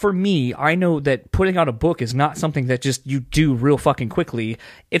 for me, I know that putting out a book is not something that just you do real fucking quickly.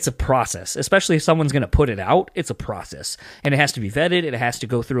 It's a process, especially if someone's going to put it out. It's a process, and it has to be vetted. It has to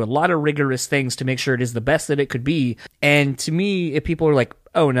go through a lot of rigorous things to make sure it is the best that it could be. And to me, if people are like,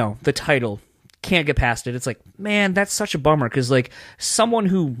 "Oh no, the title, can't get past it," it's like, man, that's such a bummer, because someone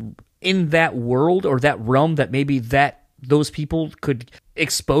who in that world or that realm that maybe those people could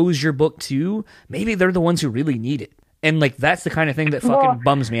expose your book to, maybe they're the ones who really need it. And that's the kind of thing that fucking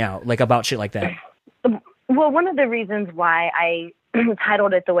bums me out, about shit like that. Well, one of the reasons why I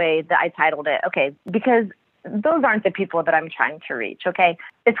titled it the way that I titled it, okay, because those aren't the people that I'm trying to reach, okay?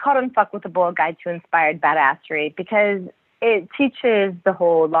 It's called Unfuckwithable, Guide to Inspired Badassery, because it teaches the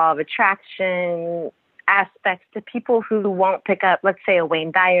whole law of attraction aspects to people who won't pick up, let's say, a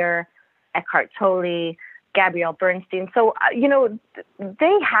Wayne Dyer, Eckhart Tolle, Gabrielle Bernstein. So,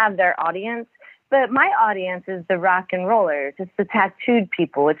 they have their audience. But my audience is the rock and rollers. It's the tattooed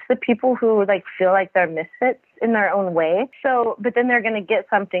people. It's the people who feel like they're misfits in their own way. So, but then they're going to get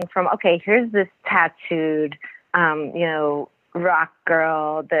something from, okay, here's this tattooed, rock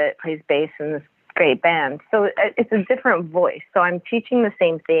girl that plays bass in this great band. So it's a different voice. So I'm teaching the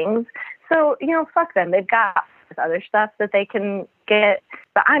same things. So, fuck them. They've got this other stuff that they can get.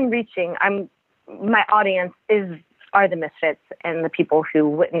 But my audience are the misfits and the people who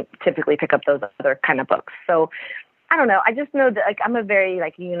wouldn't typically pick up those other kind of books. So I don't know. I just know that I'm a very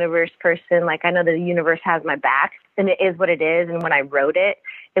universe person. I know that the universe has my back, and it is what it is. And when I wrote it,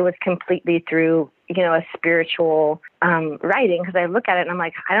 it was completely through, a spiritual writing, because I look at it and I'm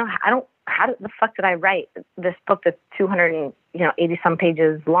like, I don't, how the fuck did I write this book that's 280 some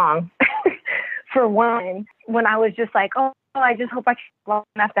pages long? For one, when I was just like, oh, I just hope I can long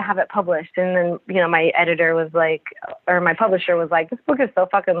enough to have it published. And then, my editor was like, or my publisher was like, this book is so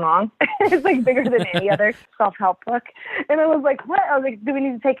fucking long. It's like bigger than any other self-help book. And I was like, what? I was like, do we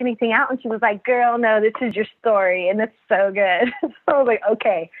need to take anything out? And she was like, girl, no, this is your story. And it's so good. So I was like,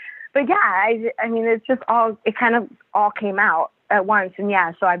 okay. But yeah, I mean, it's just it kind of all came out at once. And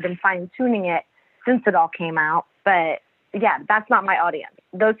yeah, so I've been fine tuning it since it all came out. But yeah, that's not my audience.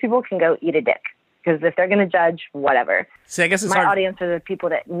 Those people can go eat a dick. Because if they're going to judge, whatever. See, I guess it's my hard. Audience are the people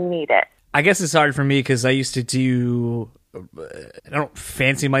that need it. I guess it's hard for me because I used to do. I don't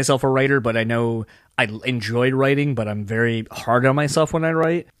fancy myself a writer, but I know I enjoy writing. But I'm very hard on myself when I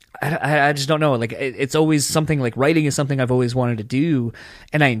write. I just don't know. Like it's always something like writing is something I've always wanted to do,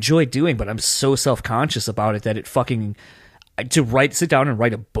 and I enjoy doing. But I'm so self-conscious about it that it fucking sit down and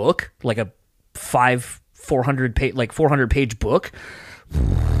write a book like a 400 page book.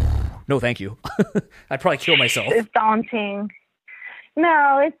 No, thank you. I'd probably kill myself. It's daunting.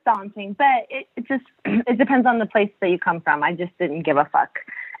 No, it's daunting, but it depends on the place that you come from. I just didn't give a fuck.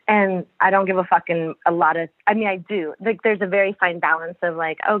 And I don't give a fuck in a lot of, I do. Like, there's a very fine balance of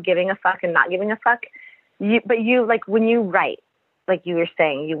like, giving a fuck and not giving a fuck. But like, when you write, like you were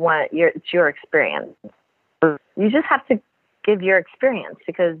saying, it's your experience. You just have to give your experience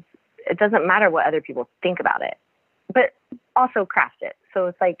because it doesn't matter what other people think about it, but also craft it. So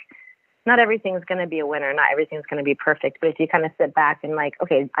it's like, not everything's going to be a winner. Not everything's going to be perfect. But if you kind of sit back and like,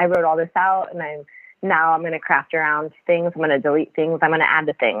 okay, I wrote all this out and now I'm going to craft around things. I'm going to delete things. I'm going to add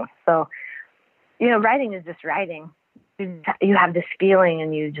to things. So, writing is just writing. You have this feeling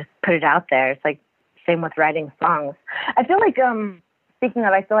and you just put it out there. It's like same with writing songs. I feel like, speaking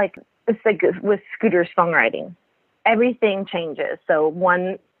of, I feel like it's like with Scooter's songwriting, everything changes. So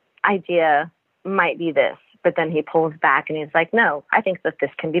one idea might be this, but then he pulls back and he's like, no, I think that this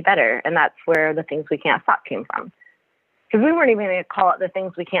can be better. And that's where the Things We Can't Stop came from. Because we weren't even going to call it The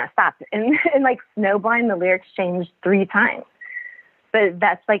Things We Can't Stop. And like Snowblind, the lyrics changed 3 times. But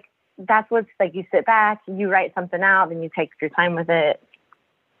that's what's like, you sit back, you write something out, then you take your time with it,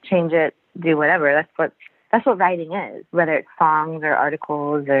 change it, do whatever. That's what writing is, whether it's songs or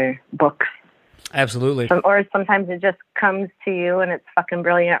articles or books. Absolutely. Or sometimes it just comes to you and it's fucking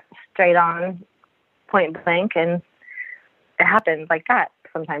brilliant, straight on, point blank, and it happens like that.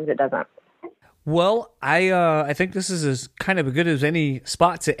 Sometimes it doesn't. Well, I think this is as kind of as good as any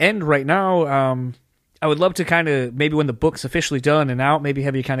spot to end right now. I would love to kind of maybe when the book's officially done and out, maybe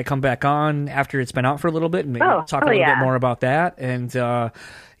have you kind of come back on after it's been out for a little bit and maybe talk a little bit more about that. And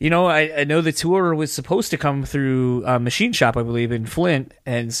I know the tour was supposed to come through Machine Shop, I believe, in Flint,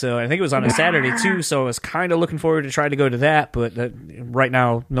 and so I think it was on a Saturday too. So I was kind of looking forward to try to go to that, but right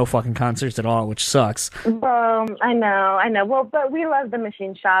now, no fucking concerts at all, which sucks. Well, I know. Well, but we love the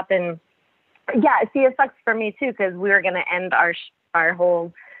Machine Shop, and yeah, see, it sucks for me too because we were going to end our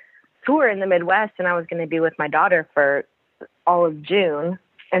whole tour in the Midwest, and I was going to be with my daughter for all of June,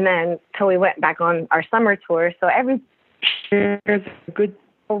 and then till we went back on our summer tour. So every year is good.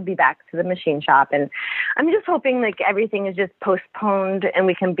 We'll be back to the Machine Shop, and I'm just hoping like everything is just postponed and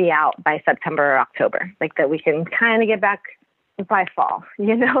we can be out by September or October, like that we can kind of get back by fall.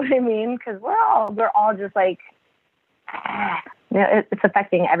 You know what I mean? Because we're all just like, it's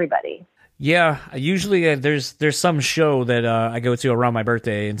affecting everybody. Yeah, usually there's some show that I go to around my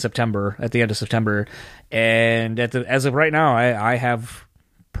birthday in September, at the end of September, and as of right now, I have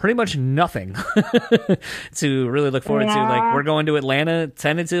pretty much nothing to really look forward to. Like, we're going to Atlanta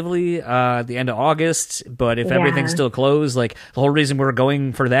tentatively the end of August, but if everything's still closed, like the whole reason we're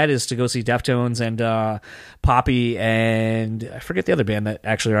going for that is to go see Deftones and Poppy and I forget the other band that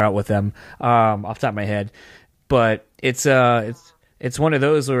actually are out with them off the top of my head, but it's one of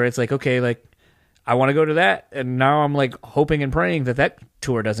those where it's like, okay, like I want to go to that, and now I'm like hoping and praying that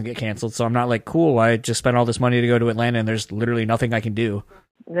tour doesn't get canceled. So I'm not like, cool, I just spent all this money to go to Atlanta, and there's literally nothing I can do.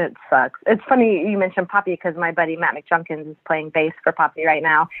 That sucks. It's funny you mentioned Poppy because my buddy Matt McJunkins is playing bass for Poppy right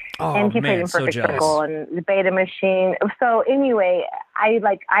now, and he played in Perfect Circle and the Beta Machine. So anyway,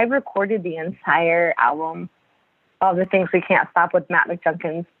 I recorded the entire album. All the Things We Can't Stop with Matt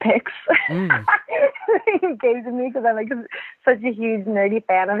McJunkins picks. He gave to me because I'm like such a huge nerdy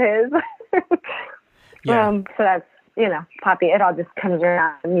fan of his. So that's, Poppy, it all just comes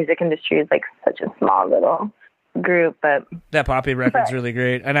around. The music industry is like such a small little group, but that Poppy record's really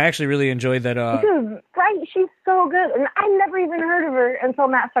great, and I actually really enjoyed that. Right, she's so good, and I never even heard of her until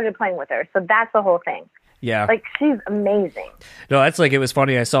Matt started playing with her. So that's the whole thing. Yeah, like she's amazing. No, that's like, it was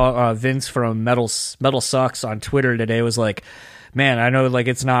funny. I saw Vince from Metal Sucks on Twitter today was like, man, I know like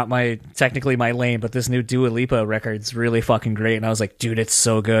it's not technically my lane, but this new Dua Lipa record's really fucking great. And I was like, dude, it's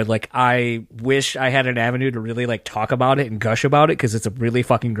so good. Like, I wish I had an avenue to really like talk about it and gush about it, because it's a really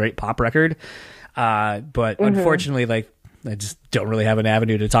fucking great pop record. But unfortunately, like, I just don't really have an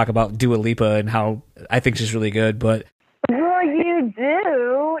avenue to talk about Dua Lipa and how I think she's really good. But well, you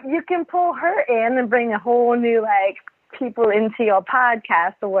do. You can pull her in and bring a whole new like people into your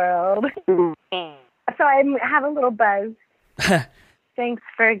podcast world. So I have a little buzz. Thanks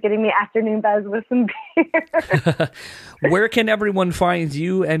for getting me afternoon buzz with some beer. Where can everyone find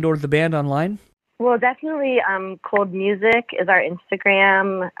you and or the band online? Well, definitely Cold Music is our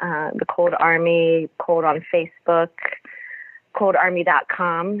Instagram, the Cold Army, Cold on Facebook,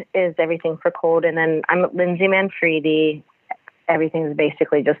 coldarmy.com is everything for Cold. And then I'm Lindsay Manfredi. Everything's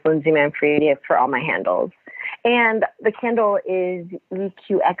basically just Lindsay Manfredi for all my handles. And the Kindle is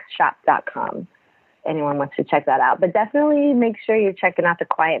eqxshop.com. Anyone wants to check that out. But definitely make sure you're checking out the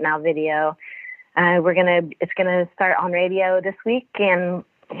Quiet Now video. It's gonna start on radio this week, and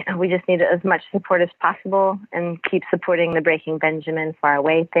we just need as much support as possible, and keep supporting the Breaking Benjamin Far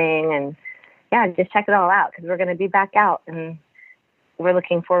Away thing. And yeah, just check it all out, because we're going to be back out, and we're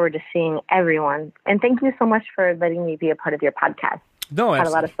looking forward to seeing everyone. And thank you so much for letting me be a part of your podcast. No, I had a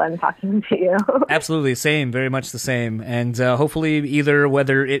lot of fun talking to you. Absolutely, same, very much the same. And hopefully either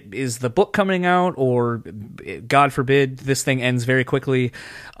whether it is the book coming out or, God forbid, this thing ends very quickly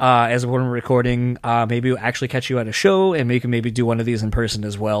as we're recording, maybe we'll actually catch you at a show, and we can maybe do one of these in person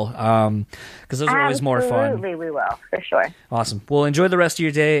as well, because those are always more fun. Absolutely, we will, for sure. Awesome. Well, enjoy the rest of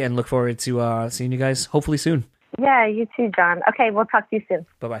your day, and look forward to seeing you guys hopefully soon. Yeah, you too, John. Okay, we'll talk to you soon.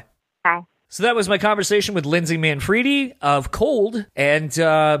 Bye-bye. Bye. So that was my conversation with Lindsay Manfredi of Cold. And,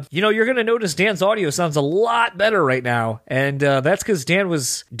 you're going to notice Dan's audio sounds a lot better right now. And that's because Dan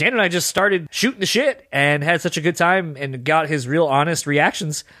and I just started shooting the shit and had such a good time and got his real honest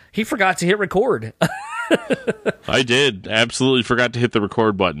reactions. He forgot to hit record. I did. Absolutely forgot to hit the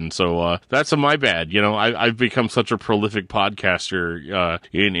record button. So that's my bad. I've become such a prolific podcaster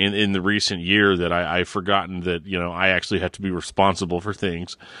in the recent year that I've forgotten that, I actually have to be responsible for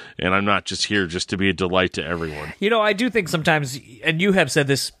things. And I'm not just here just to be a delight to everyone. I do think sometimes, and you have said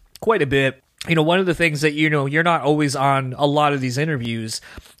this quite a bit, one of the things that, you're not always on a lot of these interviews,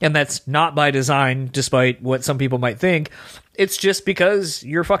 and that's not by design, despite what some people might think. It's just because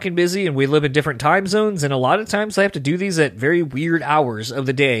you're fucking busy and we live in different time zones, and a lot of times I have to do these at very weird hours of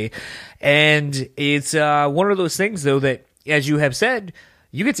the day. And it's one of those things, though, that, as you have said,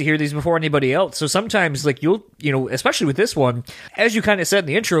 you get to hear these before anybody else. So sometimes, like, you'll, especially with this one, as you kind of said in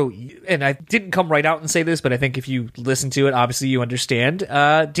the intro, and I didn't come right out and say this, but I think if you listen to it, obviously you understand,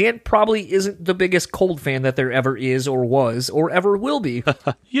 Dan probably isn't the biggest Cold fan that there ever is or was or ever will be.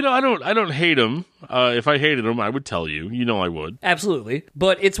 I don't hate him. If I hated him, I would tell you. I would. Absolutely.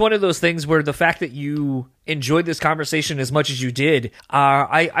 But it's one of those things where the fact that you enjoyed this conversation as much as you did,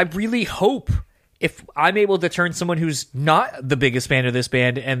 I really hope, if I'm able to turn someone who's not the biggest fan of this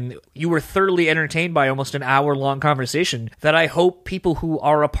band and you were thoroughly entertained by almost an hour-long conversation, that I hope people who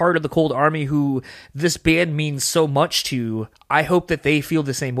are a part of the Cold Army, who this band means so much to, I hope that they feel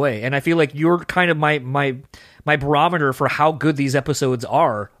the same way. And I feel like you're kind of my barometer for how good these episodes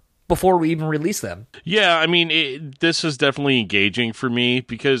are before we even release them. Yeah, this is definitely engaging for me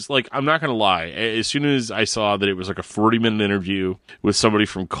because, I'm not going to lie. As soon as I saw that it was like a 40-minute interview with somebody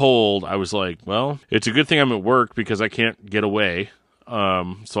from Cold, I was like, well, it's a good thing I'm at work because I can't get away.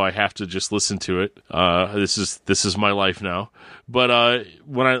 So I have to just listen to it. This is my life now. But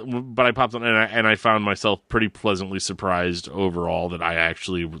I popped on and I found myself pretty pleasantly surprised overall that I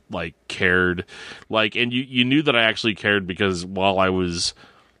actually cared. And you knew that I actually cared because while I was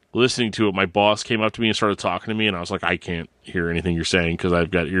listening to it, my boss came up to me and started talking to me, and I was like, I can't hear anything you're saying because I've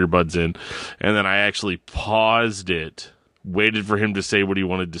got earbuds in. And then I actually paused it, waited for him to say what he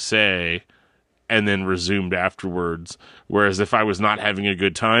wanted to say, and then resumed afterwards. Whereas if I was not having a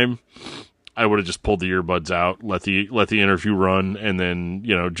good time, I would have just pulled the earbuds out, let the interview run, and then,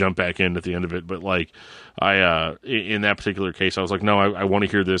 jump back in at the end of it. But in that particular case, I was like, no, I want to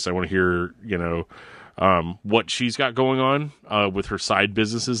hear this. I want to hear, what she's got going on with her side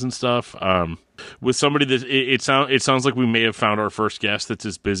businesses and stuff. With somebody that it sounds like we may have found our first guest that's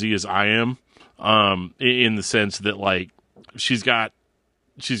as busy as I am, in the sense that she's got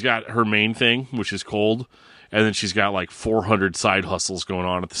her main thing, which is Cold, and then she's got 400 side hustles going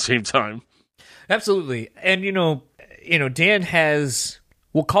on at the same time. Absolutely. And Dan has,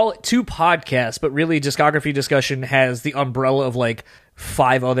 we'll call it 2 podcasts, but really Discography Discussion has the umbrella of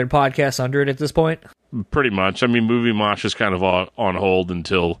 5 other podcasts under it at this point. Pretty much. I mean, Movie Mosh is kind of on hold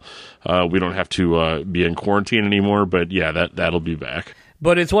until we don't have to be in quarantine anymore. But yeah, that'll be back.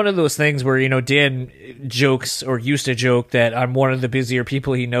 But it's one of those things where, Dan jokes or used to joke that I'm one of the busier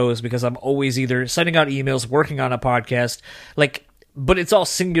people he knows because I'm always either sending out emails, working on a podcast, but it's all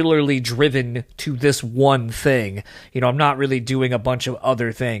singularly driven to this one thing. I'm not really doing a bunch of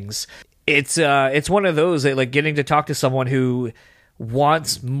other things. It's one of those that, getting to talk to someone who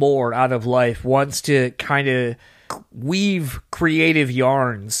wants more out of life, wants to kind of weave creative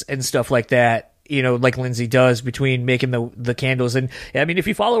yarns and stuff like that, like Lindsay does between making the candles. And I mean, if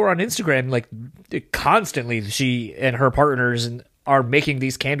you follow her on Instagram, constantly she and her partners are making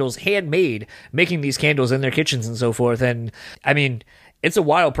these candles handmade, making these candles in their kitchens and so forth. And I mean, it's a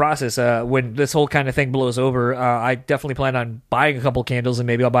wild process. When this whole kind of thing blows over, I definitely plan on buying a couple candles, and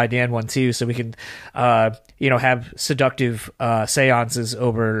maybe I'll buy Dan one too, so we can, have seductive seances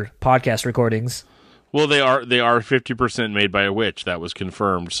over podcast recordings. Well, they are 50% made by a witch. That was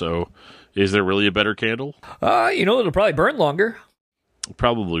confirmed. So, is there really a better candle? It'll probably burn longer.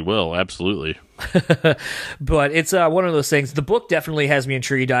 Probably will, absolutely. But it's one of those things. The book definitely has me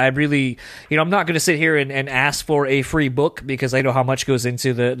intrigued. I really, I'm not going to sit here and ask for a free book because I know how much goes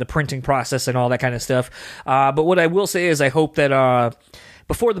into the printing process and all that kind of stuff. But what I will say is I hope that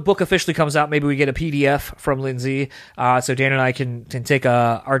before the book officially comes out, maybe we get a PDF from Lindsay, so Dan and I can take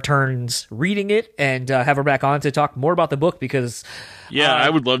our turns reading it and have her back on to talk more about the book because... Yeah, I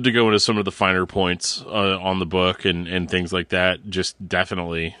would love to go into some of the finer points on the book and things like that. Just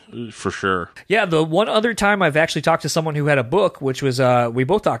definitely, for sure. Yeah, the one other time I've actually talked to someone who had a book, which was, we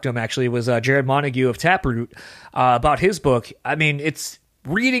both talked to him actually, was Jared Montague of Taproot about his book. I mean,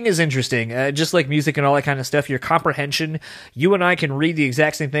 reading is interesting, just like music and all that kind of stuff. Your comprehension, you and I can read the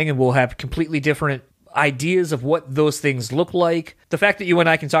exact same thing and we'll have completely different ideas of what those things look like. The fact that you and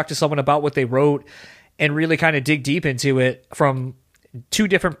I can talk to someone about what they wrote and really kind of dig deep into it from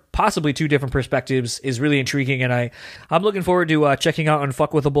possibly two different perspectives is really intriguing, and I'm looking forward to checking out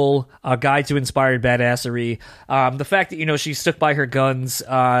Unfuckwithable, A Guide to Inspired Badassery. The fact that, she stuck by her guns,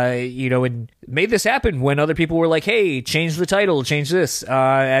 and made this happen when other people were like, hey, change the title, change this.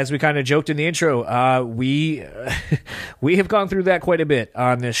 As we kind of joked in the intro, we have gone through that quite a bit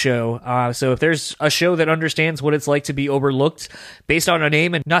on this show. So if there's a show that understands what it's like to be overlooked based on a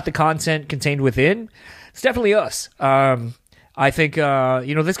name and not the content contained within, it's definitely us. I think,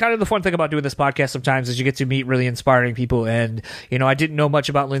 that's kind of the fun thing about doing this podcast sometimes is you get to meet really inspiring people. And, I didn't know much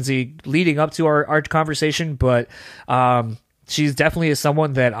about Lindsay leading up to our conversation, but she's definitely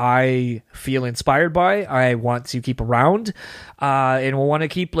someone that I feel inspired by. I want to keep around and will want to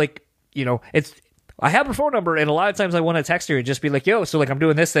keep, I have her phone number, and a lot of times I want to text her and just be like, yo, so I'm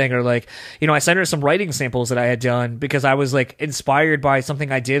doing this thing, or I sent her some writing samples that I had done because I was inspired by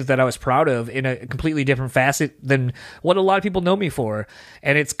something I did that I was proud of in a completely different facet than what a lot of people know me for.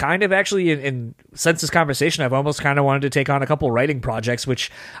 And it's kind of actually, since this conversation, I've almost kind of wanted to take on a couple writing projects, which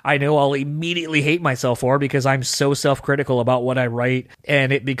I know I'll immediately hate myself for because I'm so self-critical about what I write,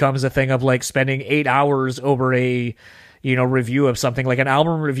 and it becomes a thing of spending 8 hours over a review of something, like an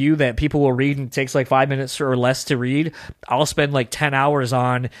album review that people will read and it takes 5 minutes or less to read. I'll spend 10 hours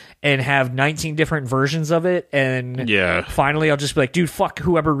on and have 19 different versions of it. And finally I'll just be like, dude, fuck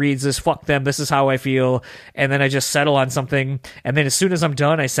whoever reads this, fuck them. This is how I feel. And then I just settle on something. And then as soon as I'm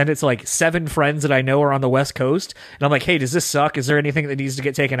done, I send it to 7 friends that I know are on the West Coast. And I'm like, hey, does this suck? Is there anything that needs to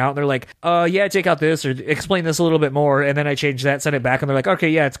get taken out? And they're like, yeah, take out this or explain this a little bit more. And then I change that, send it back. And they're like, okay,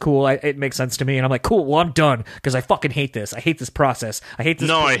 yeah, it's cool. It makes sense to me. And I'm like, cool, well, I'm done because I fucking hate this. I hate this process. I hate this.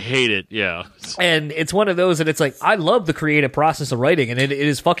 No, I hate it. Yeah. And it's one of those that it's I love the creative process of writing, and it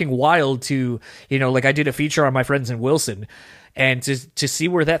is fucking wild to, I did a feature on My Friends in Wilson, and to see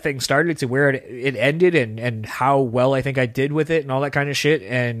where that thing started to where it ended and how well I think I did with it and all that kind of shit,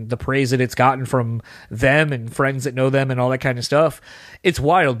 and the praise that it's gotten from them and friends that know them and all that kind of stuff. It's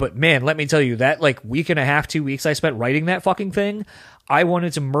wild, but man, let me tell you, that week and a half, 2 weeks I spent writing that fucking thing, I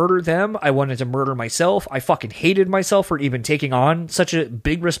wanted to murder them. I wanted to murder myself. I fucking hated myself for even taking on such a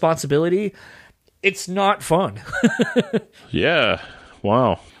big responsibility. It's not fun. Yeah.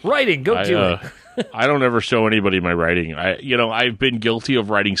 Wow. Writing, go do it. I don't ever show anybody my writing. I've been guilty of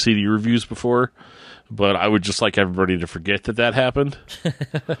writing CD reviews before, but I would just like everybody to forget that happened.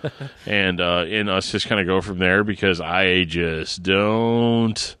 and us just kind of go from there because I just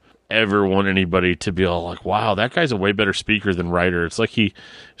don't ever want anybody to be all like, wow, that guy's a way better speaker than writer. It's like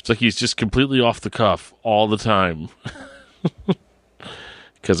he's just completely off the cuff all the time.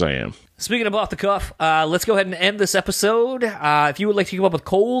 because I am. Speaking of off the cuff, let's go ahead and end this episode. If you would like to keep up with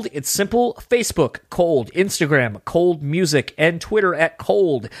Cold, it's simple. Facebook, Cold. Instagram, Cold Music. And Twitter at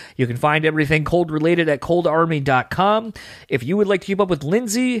Cold. You can find everything Cold related at coldarmy.com. If you would like to keep up with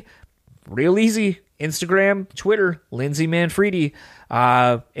Lindsay, real easy. Instagram, Twitter, Lindsay Manfredi.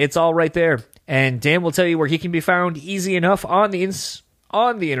 It's all right there. And Dan will tell you where he can be found easy enough on the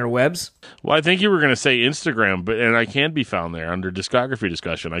interwebs. Well, I think you were going to say Instagram, and I can be found there under Discography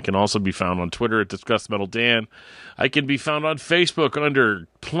Discussion. I can also be found on Twitter at Discuss Metal Dan. I can be found on Facebook under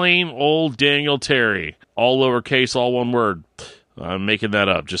plain old Daniel Terry. All lowercase, all one word. I'm making that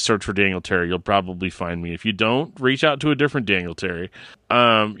up. Just search for Daniel Terry. You'll probably find me. If you don't, reach out to a different Daniel Terry.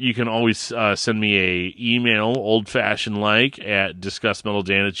 You can always send me a email, old-fashioned-like, at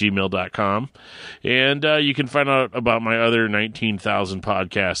discussmetaldan@gmail.com. And you can find out about my other 19,000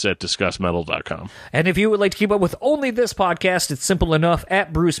 podcasts at discussmetal.com. And if you would like to keep up with only this podcast, it's simple enough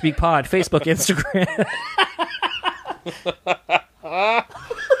at Brew Speak Pod, Facebook, Instagram.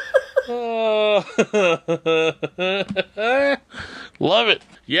 Love it.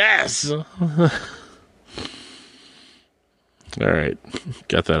 Yes. All right.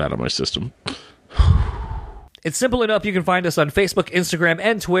 Got that out of my system. It's simple enough. You can find us on Facebook, Instagram,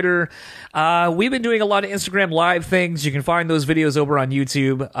 and Twitter. We've been doing a lot of Instagram live things. You can find those videos over on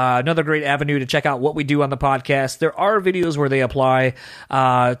YouTube. Another great avenue to check out what we do on the podcast. There are videos where they apply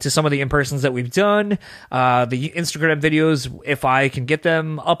to some of the in-persons that we've done. The Instagram videos, if I can get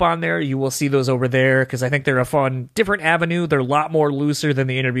them up on there, you will see those over there because I think they're a fun, different avenue. They're a lot more looser than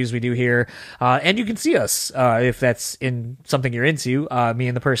the interviews we do here. And you can see us if that's in something you're into, me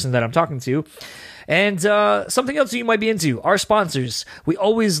and the person that I'm talking to. And something else that you might be into, our sponsors. We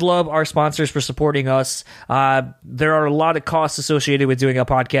always love our sponsors for supporting us. There are a lot of costs associated with doing a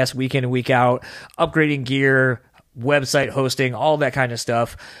podcast week in and week out, upgrading gear, website hosting, all that kind of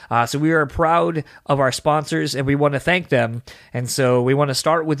stuff. So we are proud of our sponsors, and we want to thank them. And so we want to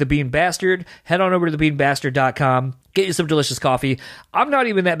start with The Bean Bastard. Head on over to thebeanbastard.com. Get you some delicious coffee. I'm not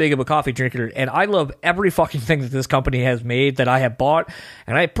even that big of a coffee drinker, and I love every fucking thing that this company has made that I have bought,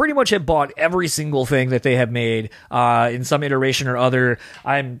 and I pretty much have bought every single thing that they have made in some iteration or other.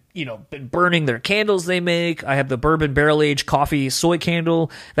 I'm, been burning their candles they make. I have the bourbon barrel-aged coffee soy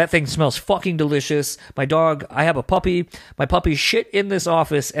candle. That thing smells fucking delicious. My dog, I have a puppy. My puppy shit in this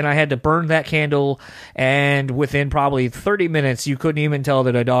office, and I had to burn that candle, and within probably 30 minutes, you couldn't even tell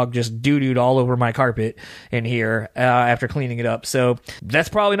that a dog just doo-dooed all over my carpet in here. After cleaning it up. So that's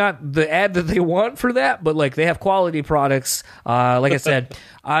probably not the ad that they want for that, but they have quality products. Like I said,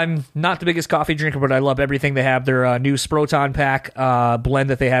 I'm not the biggest coffee drinker, but I love everything they have. Their new Sproton Pack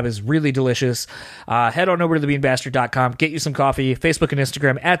blend that they have is really delicious. Head on over to thebeanbastard.com. Get you some coffee. Facebook and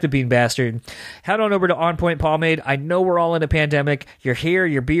Instagram at thebeanbastard. Head on over to On Point Pomade. I know we're all in a pandemic. Your hair,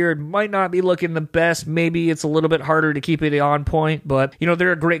 your beard might not be looking the best. Maybe it's a little bit harder to keep it on point, but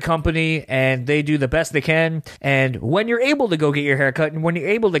they're a great company and they do the best they can. And when you're able to go get your hair cut and when you're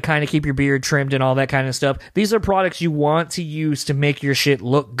able to kind of keep your beard trimmed and all that kind of stuff, these are products you want to use to make your shit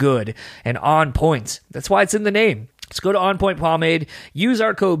look good and on point. That's why it's in the name. Let's go to On Point Pomade, use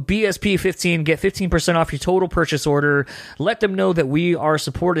our code BSP15, get 15% off your total purchase order. Let them know that we are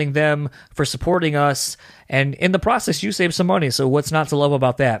supporting them for supporting us, and in the process, you save some money, so what's not to love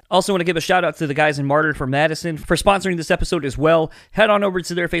about that? Also want to give a shout out to the guys in Martyr for Madison for sponsoring this episode as well. Head on over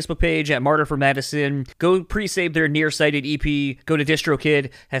to their Facebook page at Martyr for Madison. Go pre-save their Nearsighted EP. Go to DistroKid,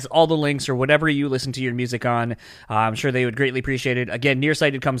 has all the links or whatever you listen to your music on. I'm sure they would greatly appreciate it. Again,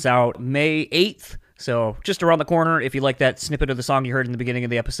 Nearsighted comes out May 8th. So just around the corner, if you like that snippet of the song you heard in the beginning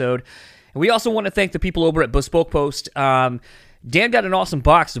of the episode. And we also want to thank the people over at Bespoke Post. Dan got an awesome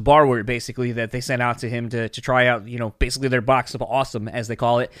box of barware, basically, that they sent out to him to try out, basically their box of awesome, as they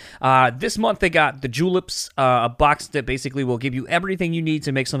call it. This month they got the Juleps, a box that basically will give you everything you need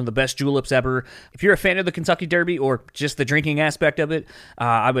to make some of the best juleps ever. If you're a fan of the Kentucky Derby or just the drinking aspect of it,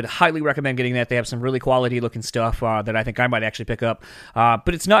 I would highly recommend getting that. They have some really quality-looking stuff that I think I might actually pick up.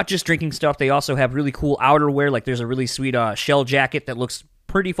 But it's not just drinking stuff. They also have really cool outerwear. Like there's a really sweet shell jacket that looks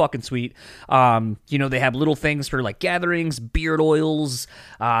pretty fucking sweet. They have little things for gatherings, beard oils,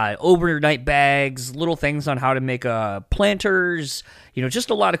 overnight bags, little things on how to make planters, just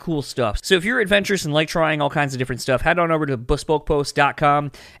a lot of cool stuff. So if you're adventurous and like trying all kinds of different stuff, head on over to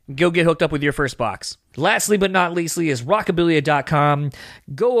bespokepost.com and go get hooked up with your first box. Lastly but not leastly is rockabilia.com.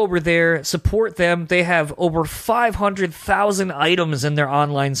 Go over there, support them. They have over 500,000 items in their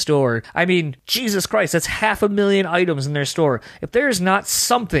online store. I mean, Jesus Christ, that's 500,000 items in their store. If there's not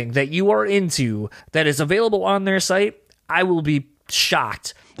something that you are into that is available on their site, I will be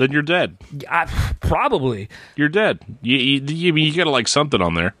shocked. then you're dead. Probably. You're dead. You gotta like something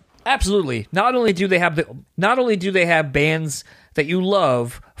on there. Absolutely. Not only do they have bands that you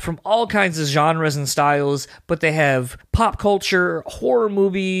love from all kinds of genres and styles, but they have pop culture, horror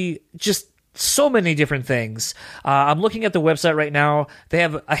movie, just so many different things. I'm looking at the website right now. They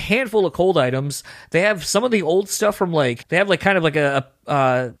have a handful of cold items. They have some of the old stuff from they have kind of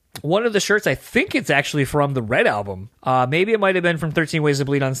a one of the shirts, I think it's actually from the Red album. Maybe it might have been from 13 Ways to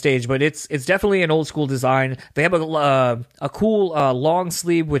Bleed on Stage, but it's definitely an old school design. They have a cool long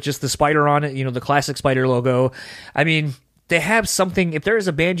sleeve with just the spider on it, the classic spider logo. I mean, they have something. If there is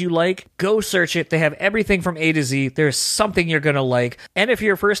a band you like, go search it. They have everything from A to Z. There's something you're going to like. And if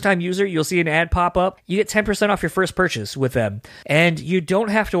you're a first-time user, you'll see an ad pop up. You get 10% off your first purchase with them. And you don't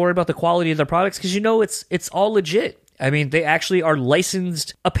have to worry about the quality of their products because it's all legit. I mean, they actually are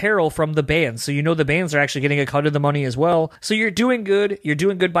licensed apparel from the bands. So the bands are actually getting a cut of the money as well. So you're doing good. You're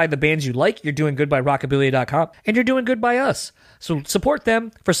doing good by the bands you like. You're doing good by Rockabilia.com. And you're doing good by us. So support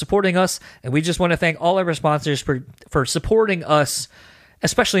them for supporting us. And we just want to thank all of our sponsors for supporting us,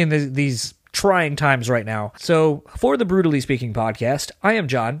 especially in these trying times right now. So for the Brutally Speaking podcast, I am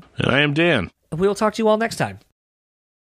John. And I am Dan. We'll talk to you all next time.